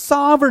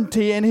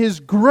sovereignty and his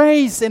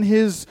grace and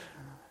his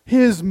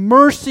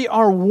mercy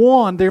are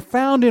one. They're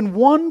found in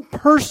one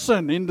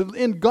person,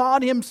 in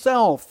God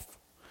himself.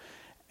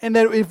 And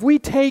that if we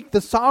take the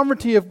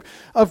sovereignty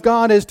of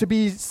God as to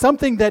be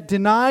something that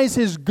denies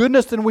his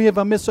goodness, then we have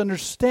a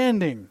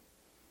misunderstanding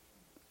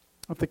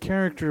of the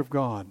character of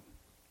God.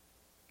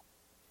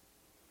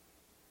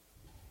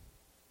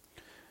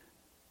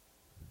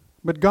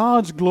 But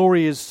God's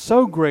glory is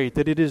so great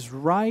that it is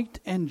right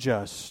and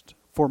just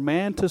for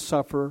man to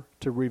suffer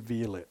to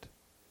reveal it.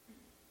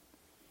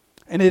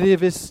 And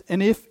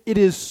if it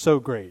is so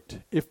great,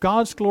 if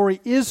God's glory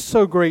is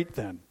so great,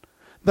 then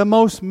the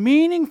most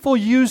meaningful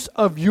use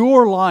of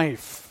your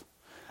life,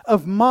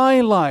 of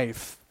my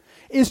life,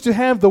 is to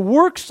have the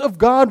works of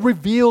God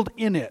revealed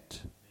in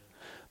it.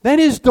 That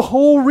is the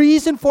whole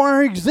reason for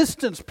our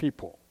existence,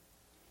 people.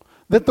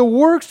 That the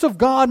works of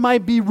God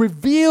might be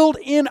revealed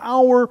in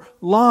our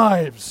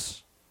lives.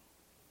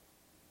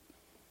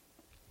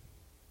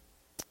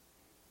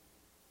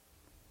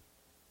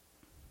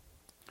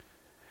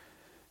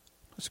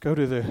 Let's go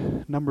to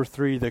the number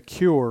 3, the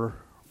cure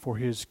for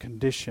his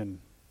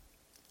condition.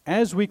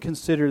 As we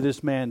consider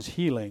this man's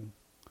healing,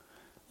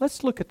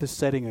 let's look at the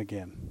setting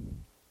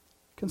again.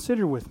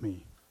 Consider with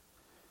me.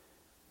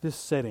 this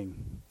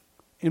setting.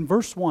 In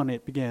verse 1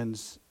 it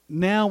begins,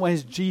 "Now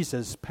as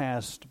Jesus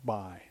passed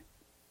by."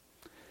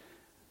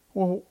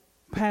 Well,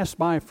 passed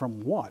by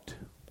from what?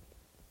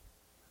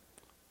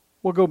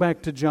 We'll go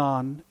back to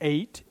John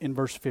 8 in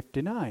verse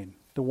 59,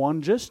 the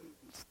one just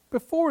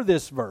before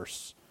this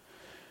verse.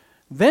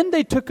 "Then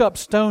they took up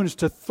stones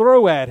to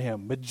throw at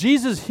him, but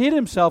Jesus hid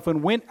himself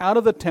and went out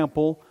of the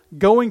temple,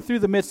 going through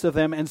the midst of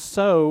them, and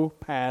so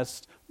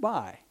passed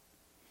by."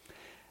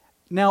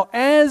 Now,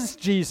 as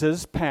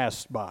Jesus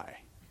passed by,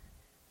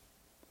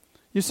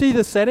 you see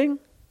the setting?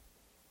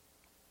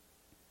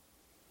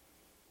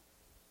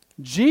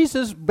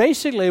 Jesus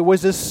basically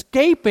was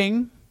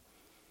escaping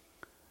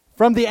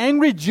from the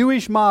angry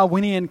Jewish mob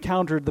when he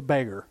encountered the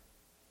beggar.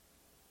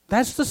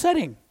 That's the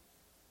setting.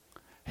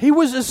 He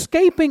was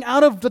escaping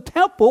out of the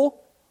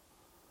temple,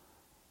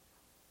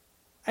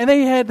 and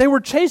they were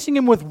chasing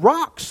him with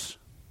rocks.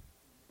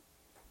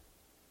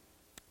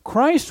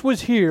 Christ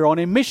was here on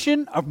a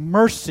mission of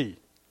mercy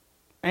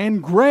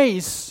and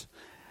grace,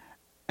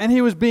 and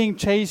he was being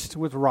chased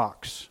with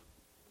rocks.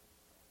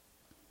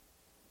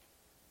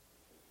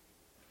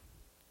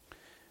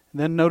 And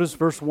then notice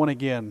verse 1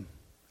 again.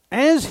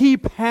 "As he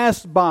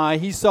passed by,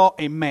 he saw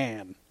a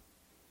man."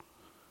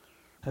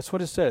 That's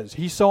what it says.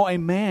 He saw a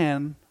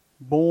man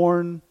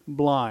born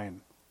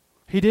blind.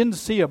 He didn't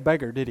see a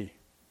beggar, did he?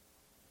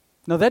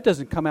 No, that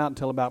doesn't come out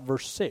until about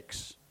verse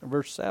 6, or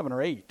verse 7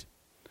 or 8.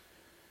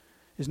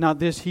 "Is not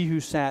this he who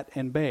sat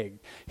and begged?"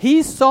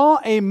 He saw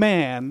a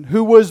man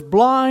who was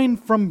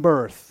blind from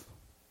birth.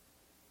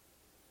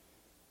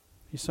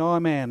 He saw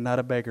a man, not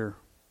a beggar.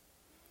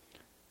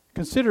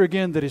 Consider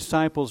again the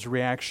disciples'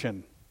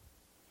 reaction.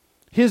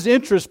 His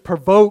interest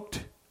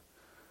provoked.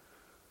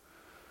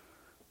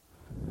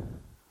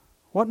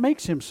 What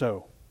makes him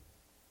so,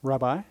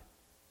 Rabbi?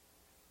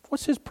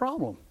 What's his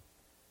problem?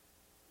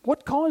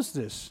 What caused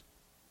this?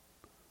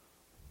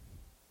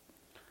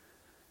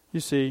 You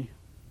see,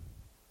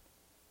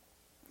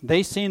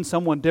 they seen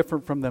someone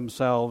different from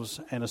themselves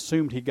and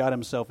assumed he got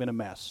himself in a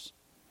mess.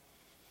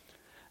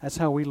 That's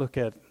how we look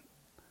at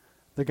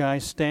the guy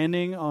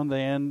standing on the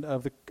end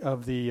of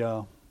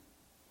the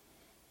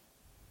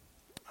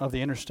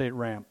interstate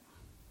ramp,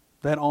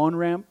 that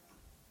on-ramp,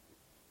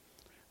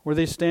 where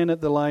they stand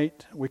at the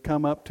light. We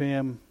come up to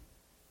him.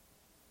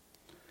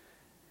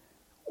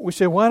 We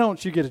say, "Why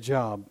don't you get a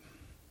job?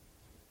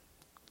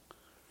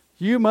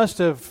 You must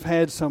have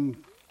had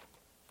some,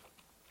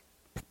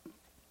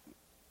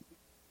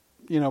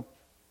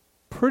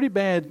 pretty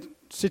bad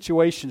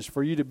situations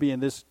for you to be in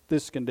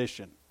this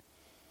condition."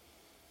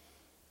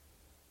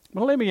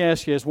 Well, let me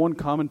ask you, as one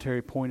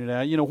commentary pointed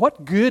out,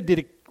 what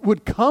good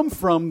would come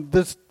from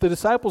the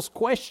disciples'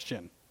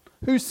 question?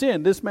 Who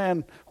sinned, this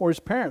man or his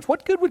parents?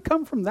 What good would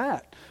come from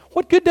that?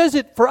 What good does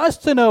it for us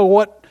to know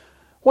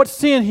what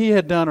sin he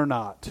had done or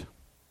not?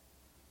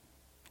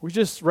 We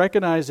just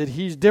recognize that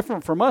he's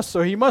different from us,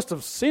 so he must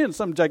have sinned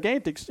some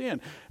gigantic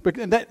sin. But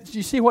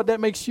you see what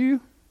that makes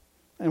you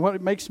and what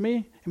it makes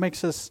me? It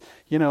makes us,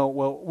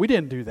 well, we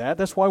didn't do that.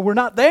 That's why we're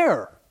not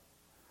there.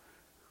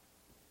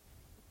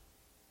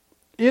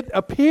 It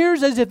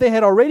appears as if they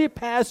had already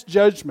passed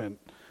judgment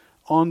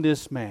on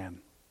this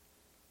man.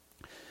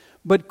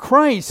 But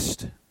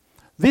Christ,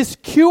 this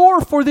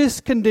cure for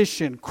this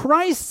condition,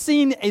 Christ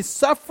seen a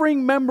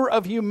suffering member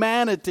of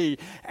humanity.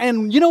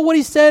 And you know what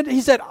he said?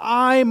 He said,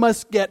 "I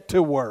must get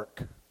to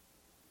work."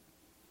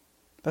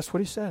 That's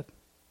what he said.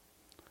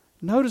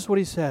 Notice what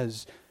he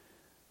says.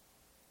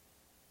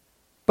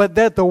 "But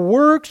that the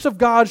works of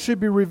God should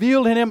be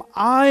revealed in him,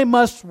 I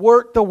must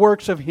work the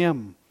works of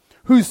him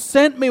who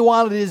sent me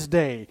while it is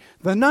day.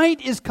 The night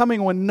is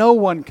coming when no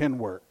one can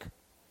work."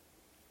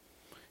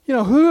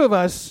 Who of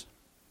us,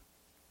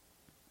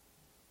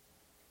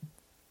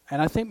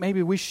 and I think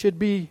maybe we should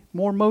be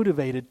more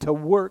motivated to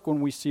work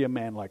when we see a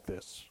man like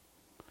this,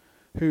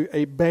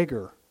 a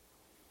beggar,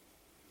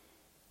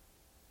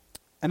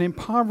 an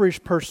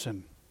impoverished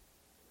person.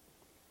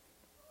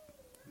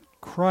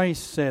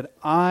 Christ said,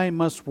 "I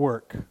must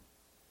work.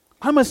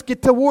 I must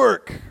get to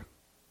work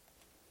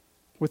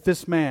with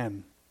this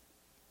man."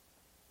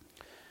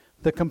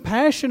 The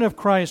compassion of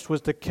Christ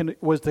was the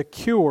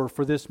cure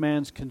for this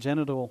man's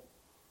congenital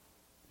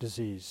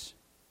disease.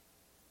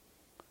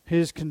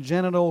 His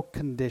congenital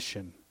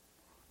condition.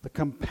 The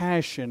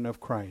compassion of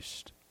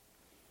Christ.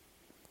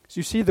 So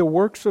you see, the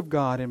works of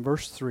God in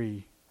verse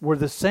 3 were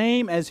the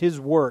same as his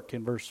work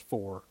in verse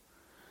 4.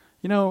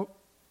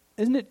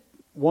 Isn't it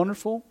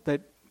wonderful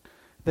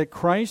that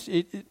Christ,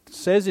 it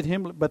says in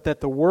him, but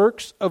that the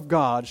works of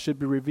God should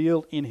be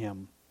revealed in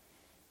him.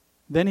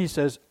 Then he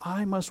says,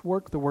 "I must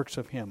work the works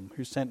of him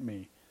who sent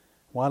me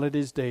while it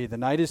is day. The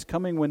night is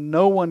coming when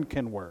no one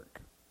can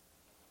work."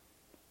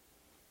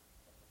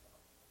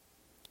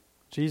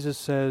 Jesus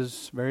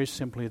says very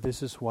simply,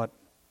 this is what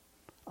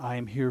I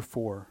am here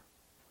for.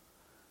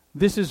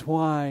 This is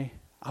why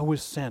I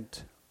was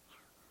sent.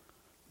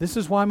 This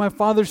is why my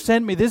Father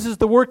sent me. This is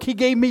the work he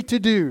gave me to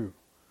do.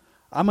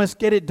 I must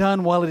get it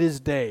done while it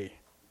is day,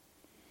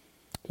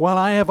 while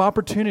I have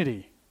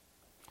opportunity.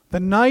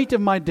 The night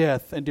of my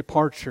death and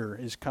departure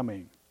is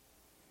coming.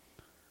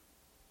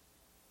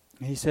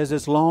 He says,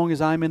 as long as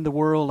I'm in the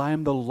world, I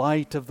am the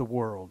light of the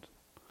world.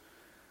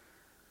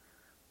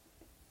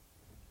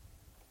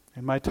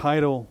 And my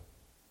title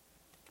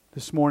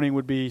this morning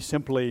would be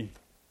simply,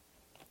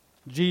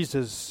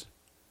 Jesus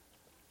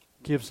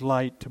gives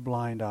light to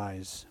blind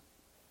eyes.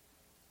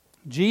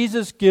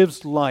 Jesus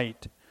gives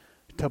light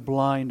to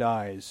blind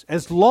eyes.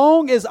 As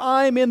long as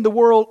I'm in the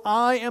world,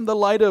 I am the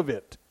light of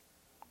it.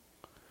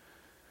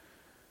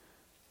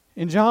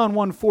 In John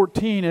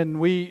 1:14, and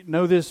we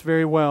know this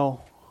very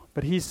well,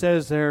 but he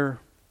says there,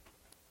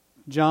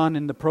 John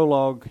in the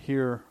prologue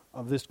here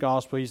of this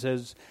gospel, he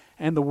says,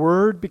 and the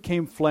Word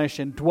became flesh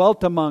and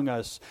dwelt among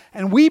us,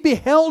 and we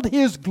beheld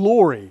His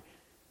glory,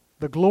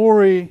 the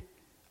glory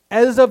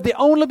as of the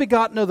only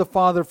begotten of the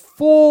Father,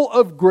 full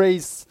of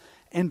grace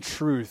and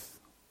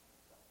truth.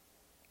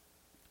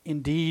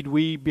 Indeed,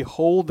 we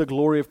behold the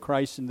glory of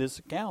Christ in this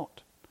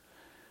account.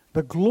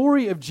 The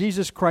glory of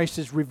Jesus Christ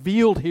is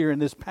revealed here in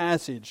this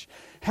passage.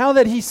 How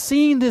that He's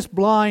seen this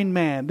blind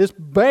man, this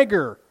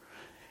beggar,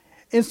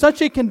 in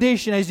such a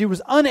condition as he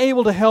was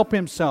unable to help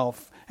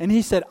himself. And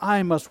He said,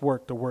 I must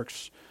work the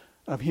works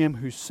of Him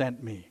who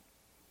sent me.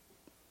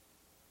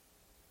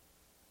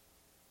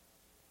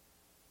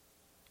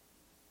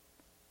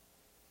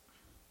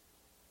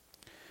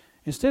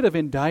 Instead of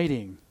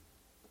indicting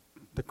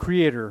the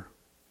Creator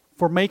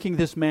for making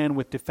this man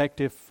with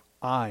defective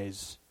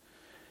eyes,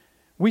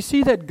 we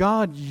see that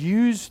God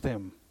used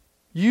him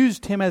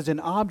as an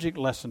object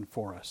lesson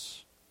for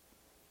us,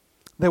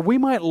 that we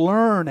might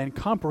learn and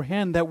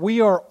comprehend that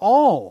we are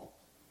all,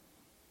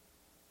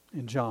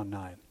 in John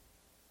 9,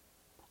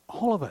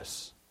 all of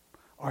us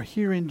are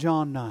here in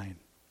John 9.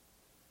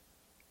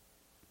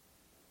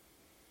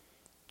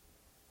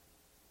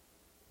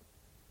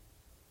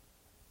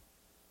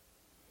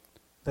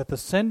 That the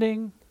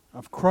sending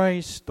of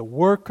Christ, the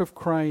work of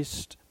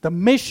Christ, the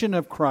mission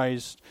of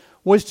Christ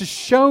was to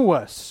show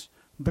us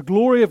the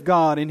glory of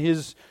God in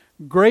His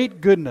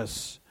great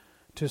goodness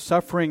to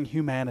suffering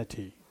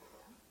humanity.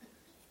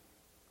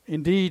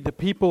 Indeed, the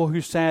people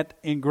who sat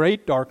in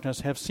great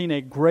darkness have seen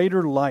a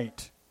greater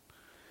light.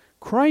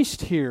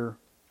 Christ here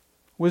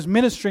was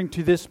ministering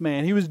to this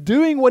man. He was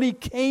doing what He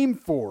came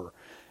for.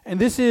 And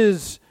this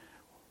is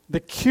the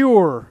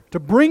cure, to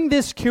bring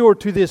this cure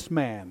to this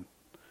man.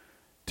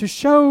 To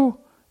show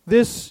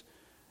this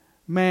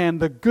man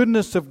the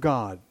goodness of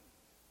God.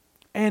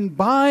 And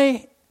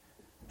by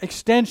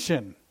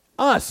extension,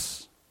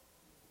 us,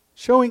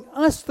 showing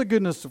us the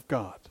goodness of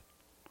God.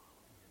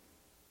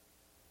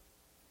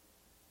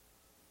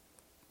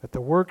 That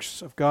the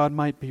works of God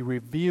might be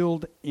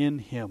revealed in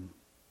him.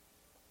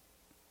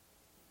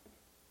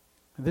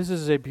 And this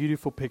is a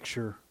beautiful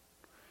picture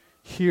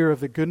here of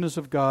the goodness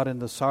of God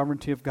and the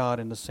sovereignty of God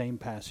in the same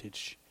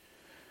passage.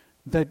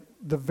 That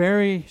the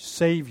very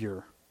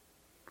Savior,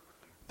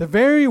 the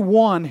very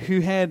one who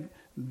had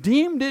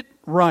deemed it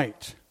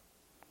right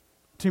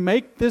to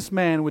make this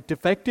man with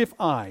defective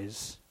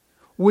eyes,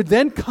 would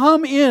then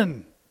come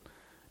in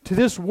to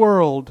this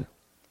world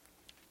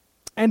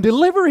and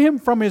deliver him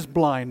from his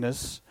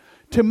blindness,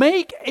 to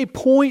make a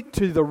point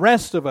to the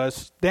rest of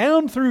us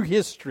down through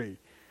history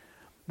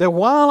that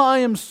while I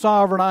am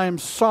sovereign, I am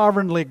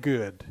sovereignly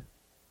good.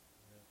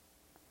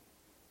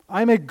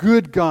 I'm a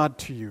good God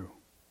to you.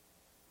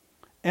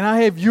 And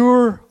I have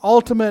your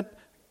ultimate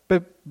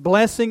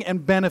blessing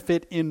and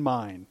benefit in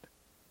mind.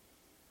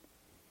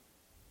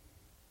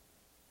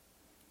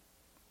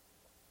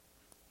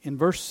 In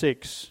verse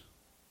 6,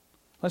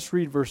 let's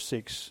read verse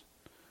 6.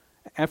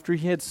 After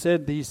he had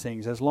said these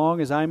things, as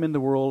long as I'm in the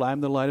world,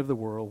 I'm the light of the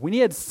world. When he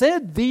had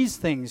said these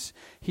things,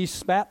 he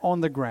spat on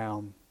the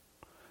ground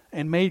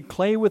and made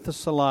clay with the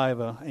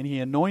saliva, and he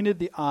anointed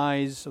the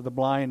eyes of the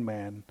blind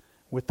man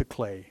with the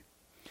clay.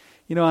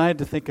 You know, I had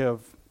to think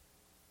of,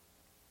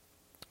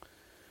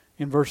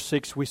 in verse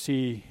 6, we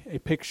see a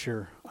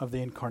picture of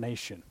the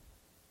incarnation.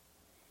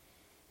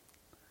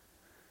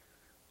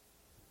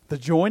 The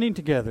joining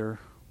together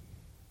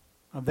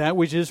of that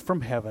which is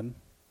from heaven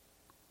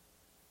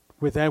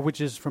with that which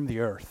is from the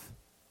earth.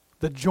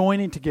 The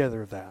joining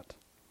together of that.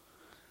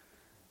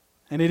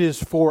 And it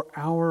is for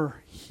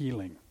our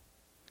healing.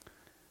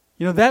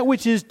 You know, that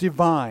which is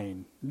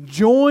divine,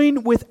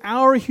 joined with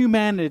our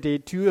humanity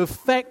to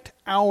affect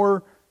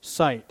our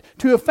sight,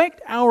 to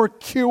affect our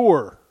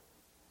cure.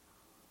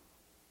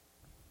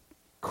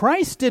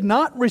 Christ did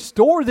not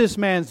restore this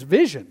man's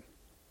vision.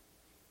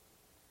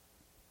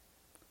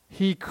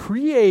 He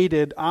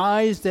created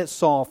eyes that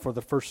saw for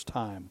the first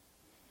time.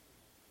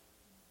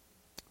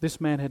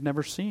 This man had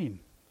never seen.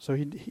 So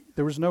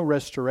there was no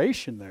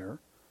restoration there.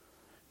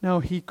 No,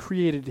 he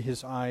created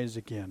his eyes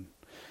again.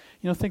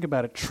 You know, think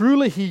about it.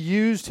 Truly he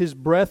used his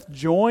breath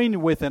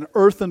joined with an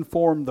earthen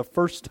form the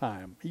first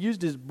time. He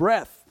used his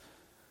breath.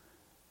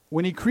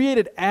 When he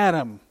created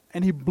Adam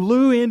and he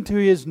blew into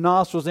his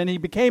nostrils and he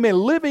became a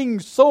living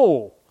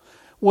soul.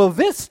 Well,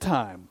 this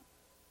time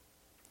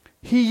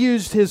he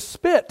used his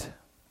spit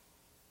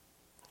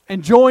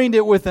and joined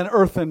it with an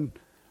earthen,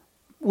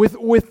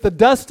 with the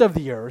dust of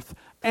the earth,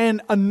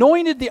 and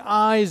anointed the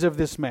eyes of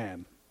this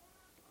man.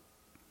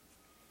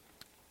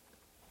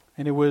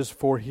 And it was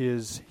for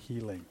his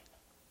healing.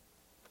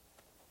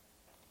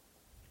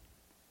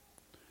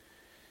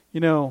 You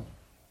know,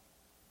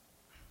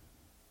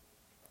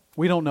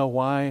 we don't know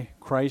why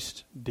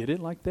Christ did it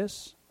like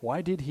this.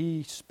 Why did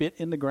he spit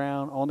on the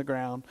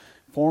ground,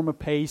 form a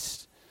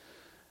paste,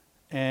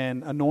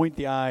 and anoint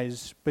the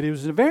eyes? But it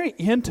was a very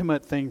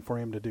intimate thing for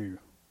him to do.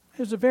 It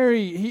was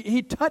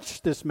he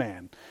touched this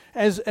man.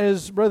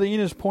 As Brother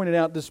Enos pointed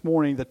out this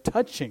morning, the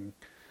touching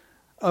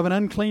of an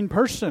unclean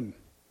person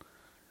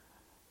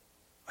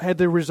had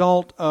the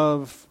result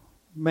of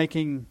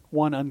making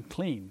one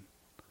unclean.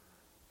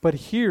 But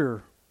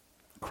here,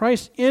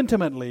 Christ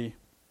intimately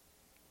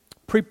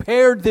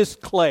prepared this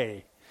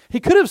clay. He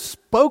could have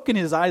spoken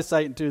his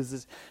eyesight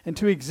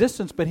into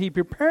existence, but he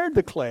prepared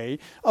the clay,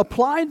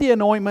 applied the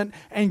anointment,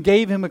 and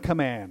gave him a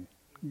command.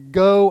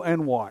 Go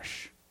and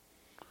wash.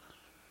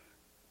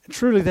 And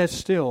truly, that's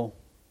still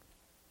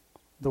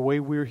the way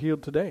we're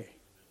healed today.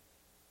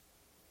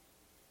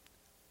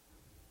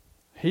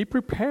 He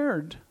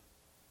prepared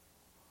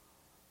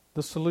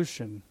the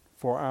solution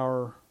for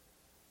our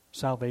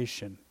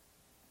salvation.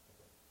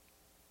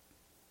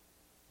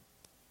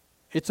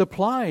 It's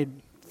applied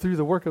through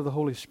the work of the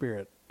Holy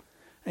Spirit.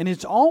 And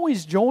it's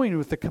always joined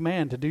with the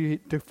command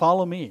to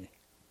follow me.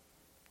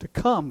 To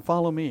come,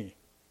 follow me.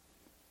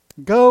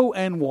 Go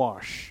and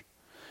wash.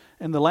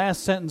 And the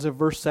last sentence of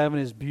verse 7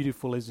 is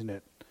beautiful, isn't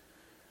it?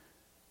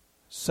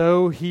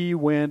 So he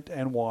went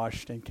and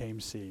washed and came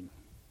seeing.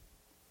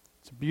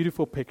 It's a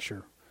beautiful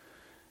picture.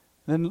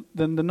 Then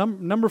the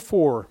number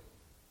 4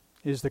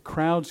 is the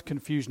crowd's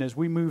confusion. As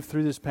we move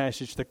through this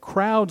passage, the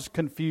crowd's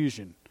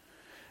confusion.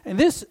 And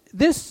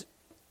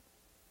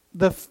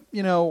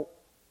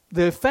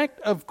the effect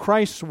of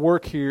Christ's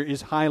work here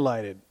is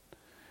highlighted.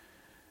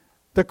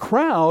 The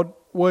crowd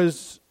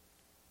was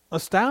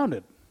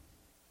astounded.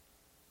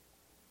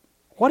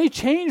 What he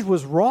changed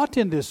was wrought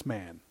in this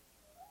man.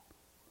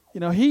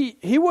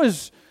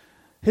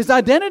 His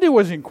identity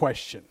was in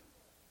question.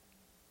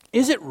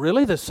 Is it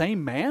really the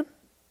same man?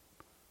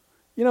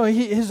 He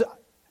had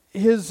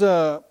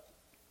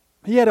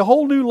a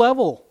whole new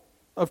level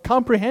of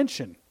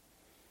comprehension.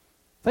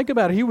 Think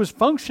about it. He was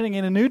functioning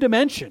in a new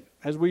dimension,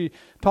 as we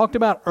talked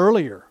about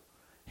earlier.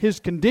 His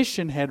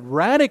condition had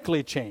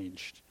radically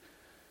changed.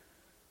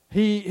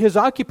 His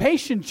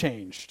occupation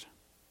changed.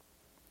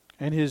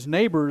 And his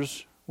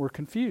neighbors were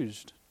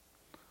confused.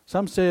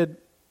 Some said,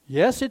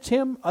 yes, it's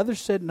him. Others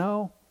said,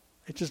 no,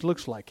 it just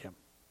looks like him.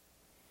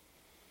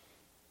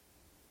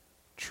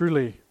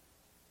 Truly,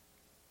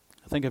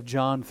 I think of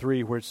John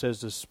 3 where it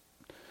says,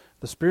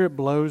 the Spirit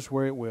blows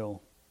where it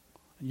will.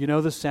 You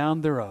know the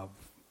sound thereof,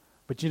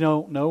 but you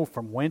don't know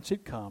from whence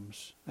it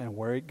comes and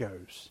where it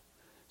goes.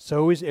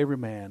 So is every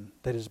man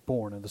that is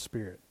born of the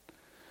Spirit.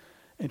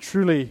 And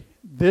truly,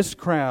 this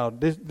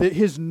crowd,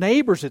 his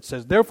neighbors, it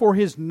says, therefore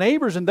his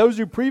neighbors and those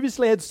who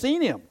previously had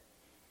seen him.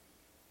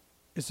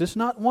 Is this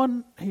not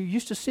one who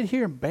used to sit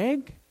here and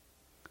beg?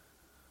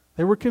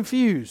 They were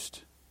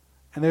confused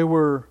and they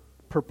were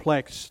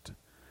perplexed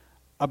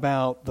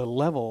about the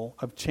level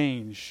of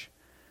change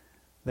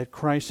that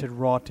Christ had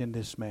wrought in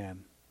this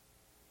man.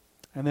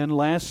 And then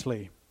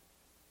lastly,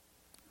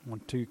 I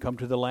want to come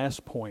to the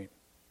last point.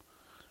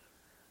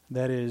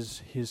 That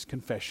is his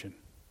confession.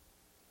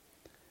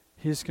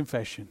 His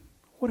confession.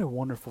 What a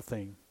wonderful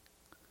thing.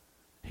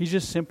 He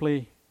just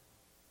simply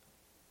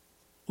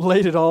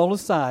laid it all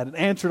aside and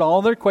answered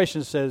all their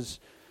questions, says,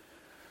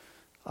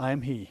 I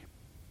am he.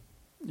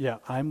 Yeah,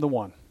 I'm the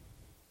one.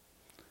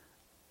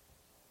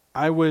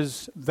 I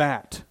was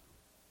that,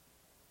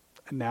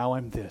 and now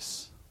I'm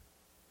this.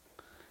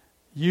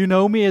 You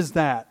know me as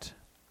that.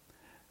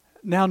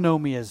 Now know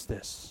me as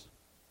this.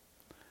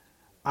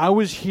 I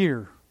was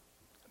here.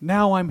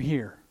 Now I'm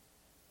here.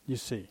 You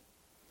see.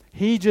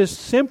 He just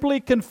simply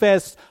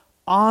confessed,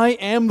 I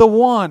am the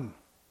one.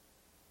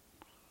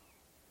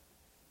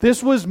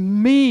 This was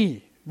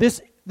me.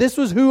 This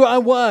was who I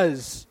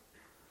was.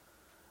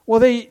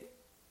 Well,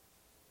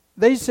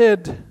 they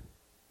said,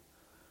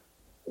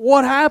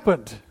 what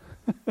happened?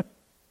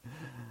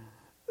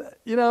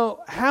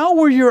 How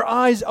were your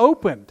eyes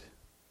opened?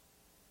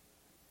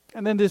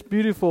 And then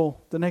the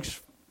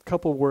next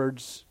couple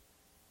words,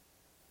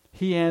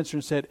 he answered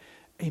and said,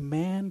 a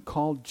man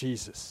called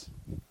Jesus,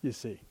 you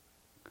see.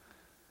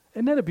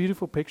 Isn't that a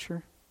beautiful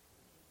picture?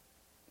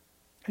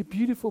 A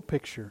beautiful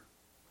picture.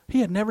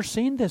 He had never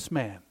seen this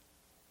man.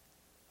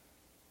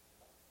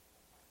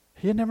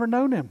 He had never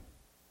known him.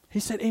 He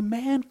said, a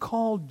man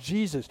called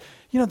Jesus.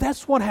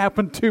 That's what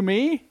happened to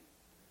me.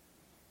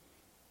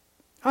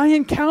 I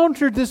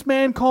encountered this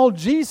man called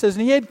Jesus,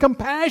 and he had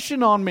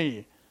compassion on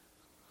me.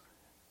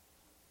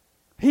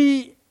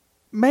 He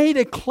made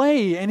a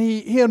clay, and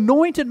he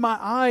anointed my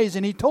eyes,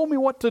 and he told me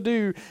what to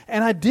do,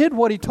 and I did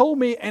what he told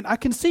me, and I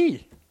can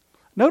see.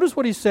 Notice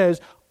what he says,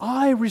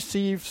 I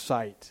received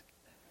sight.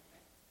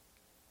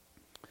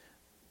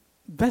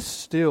 That's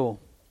still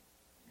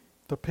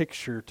the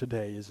picture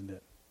today, isn't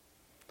it?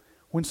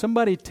 When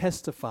somebody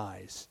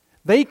testifies,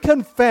 they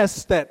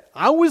confess that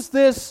I was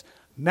this,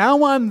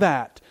 now I'm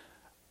that.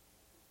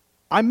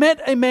 I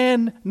met a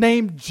man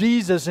named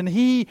Jesus, and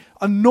he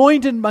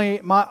anointed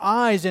my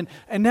eyes, and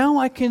now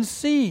I can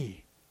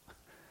see.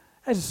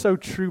 That is so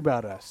true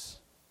about us.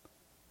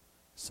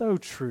 So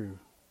true.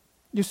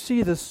 You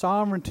see the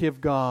sovereignty of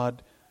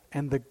God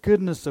and the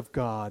goodness of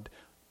God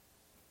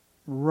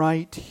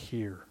right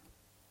here.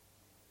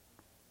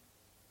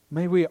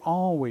 May we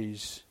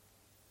always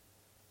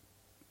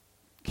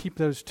keep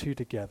those two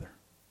together.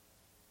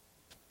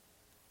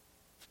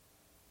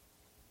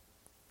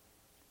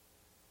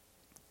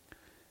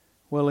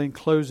 Well, in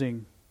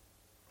closing,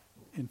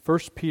 in 1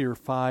 Peter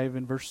 5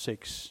 and verse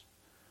 6,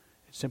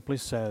 it simply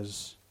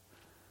says,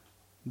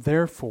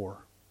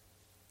 "Therefore,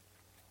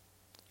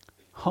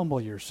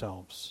 humble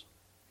yourselves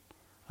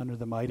under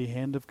the mighty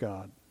hand of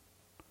God,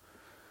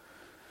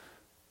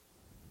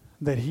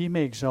 that He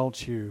may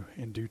exalt you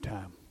in due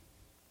time."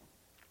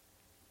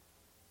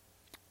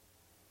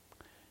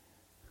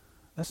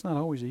 That's not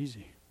always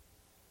easy.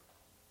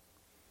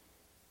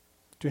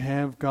 To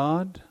have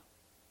God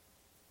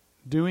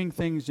doing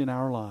things in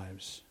our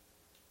lives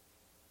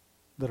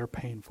that are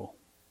painful.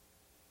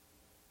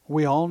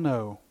 We all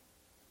know,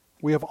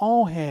 we have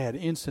all had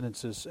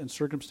incidences and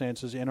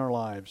circumstances in our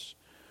lives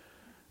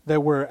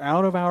that were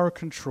out of our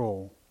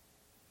control.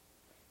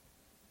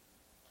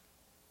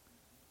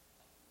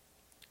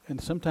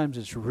 And sometimes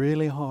it's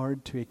really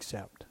hard to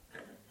accept.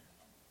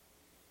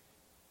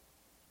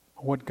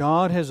 What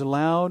God has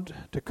allowed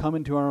to come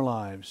into our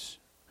lives.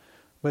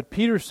 But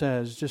Peter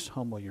says, just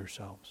humble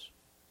yourselves.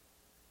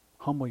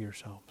 Humble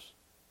yourselves.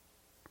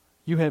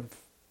 You have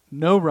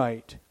no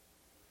right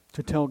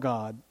to tell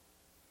God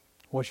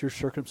what your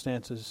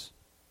circumstances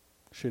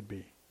should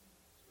be.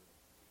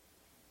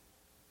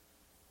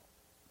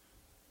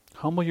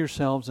 Humble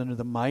yourselves under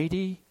the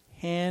mighty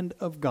hand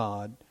of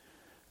God,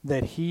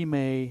 that He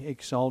may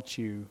exalt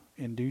you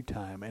in due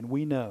time. And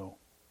we know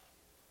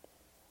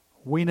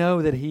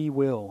that He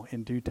will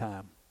in due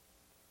time.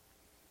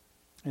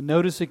 And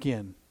notice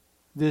again,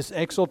 this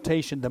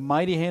exaltation, the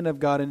mighty hand of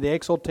God and the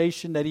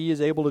exaltation that He is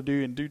able to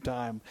do in due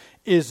time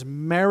is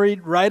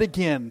married right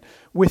again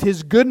with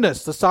His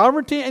goodness. The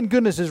sovereignty and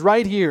goodness is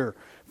right here.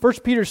 1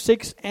 Peter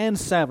 6 and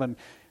 7.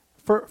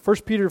 1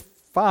 Peter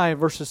 5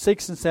 verses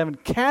 6 and 7.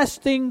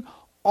 Casting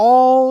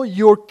all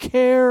your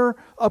care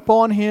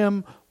upon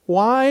Him.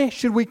 Why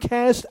should we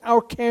cast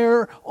our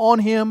care on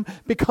Him?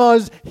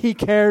 Because He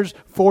cares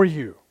for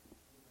you.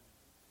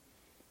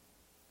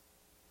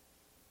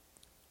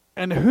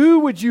 And who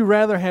would you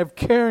rather have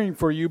caring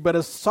for you but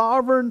a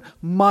sovereign,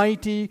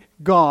 mighty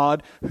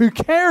God who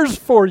cares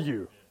for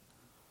you?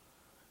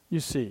 You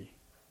see.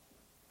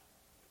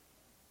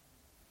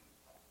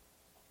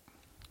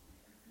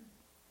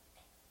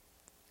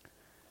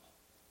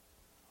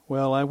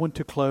 Well, I want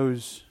to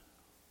close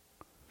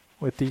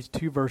with these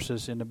two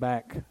verses in the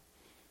back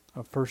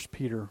of 1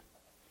 Peter.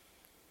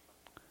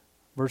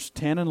 Verse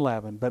 10 and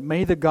 11. But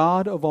may the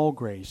God of all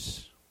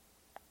grace,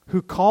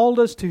 who called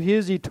us to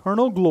His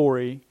eternal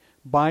glory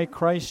by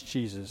Christ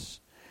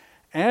Jesus,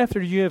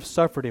 after you have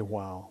suffered a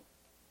while,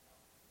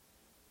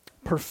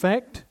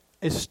 perfect,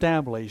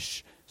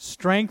 establish,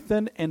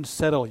 strengthen, and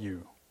settle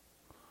you.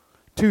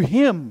 To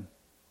Him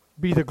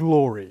be the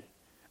glory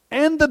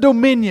and the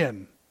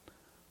dominion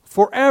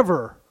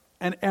forever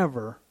and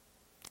ever.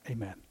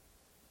 Amen.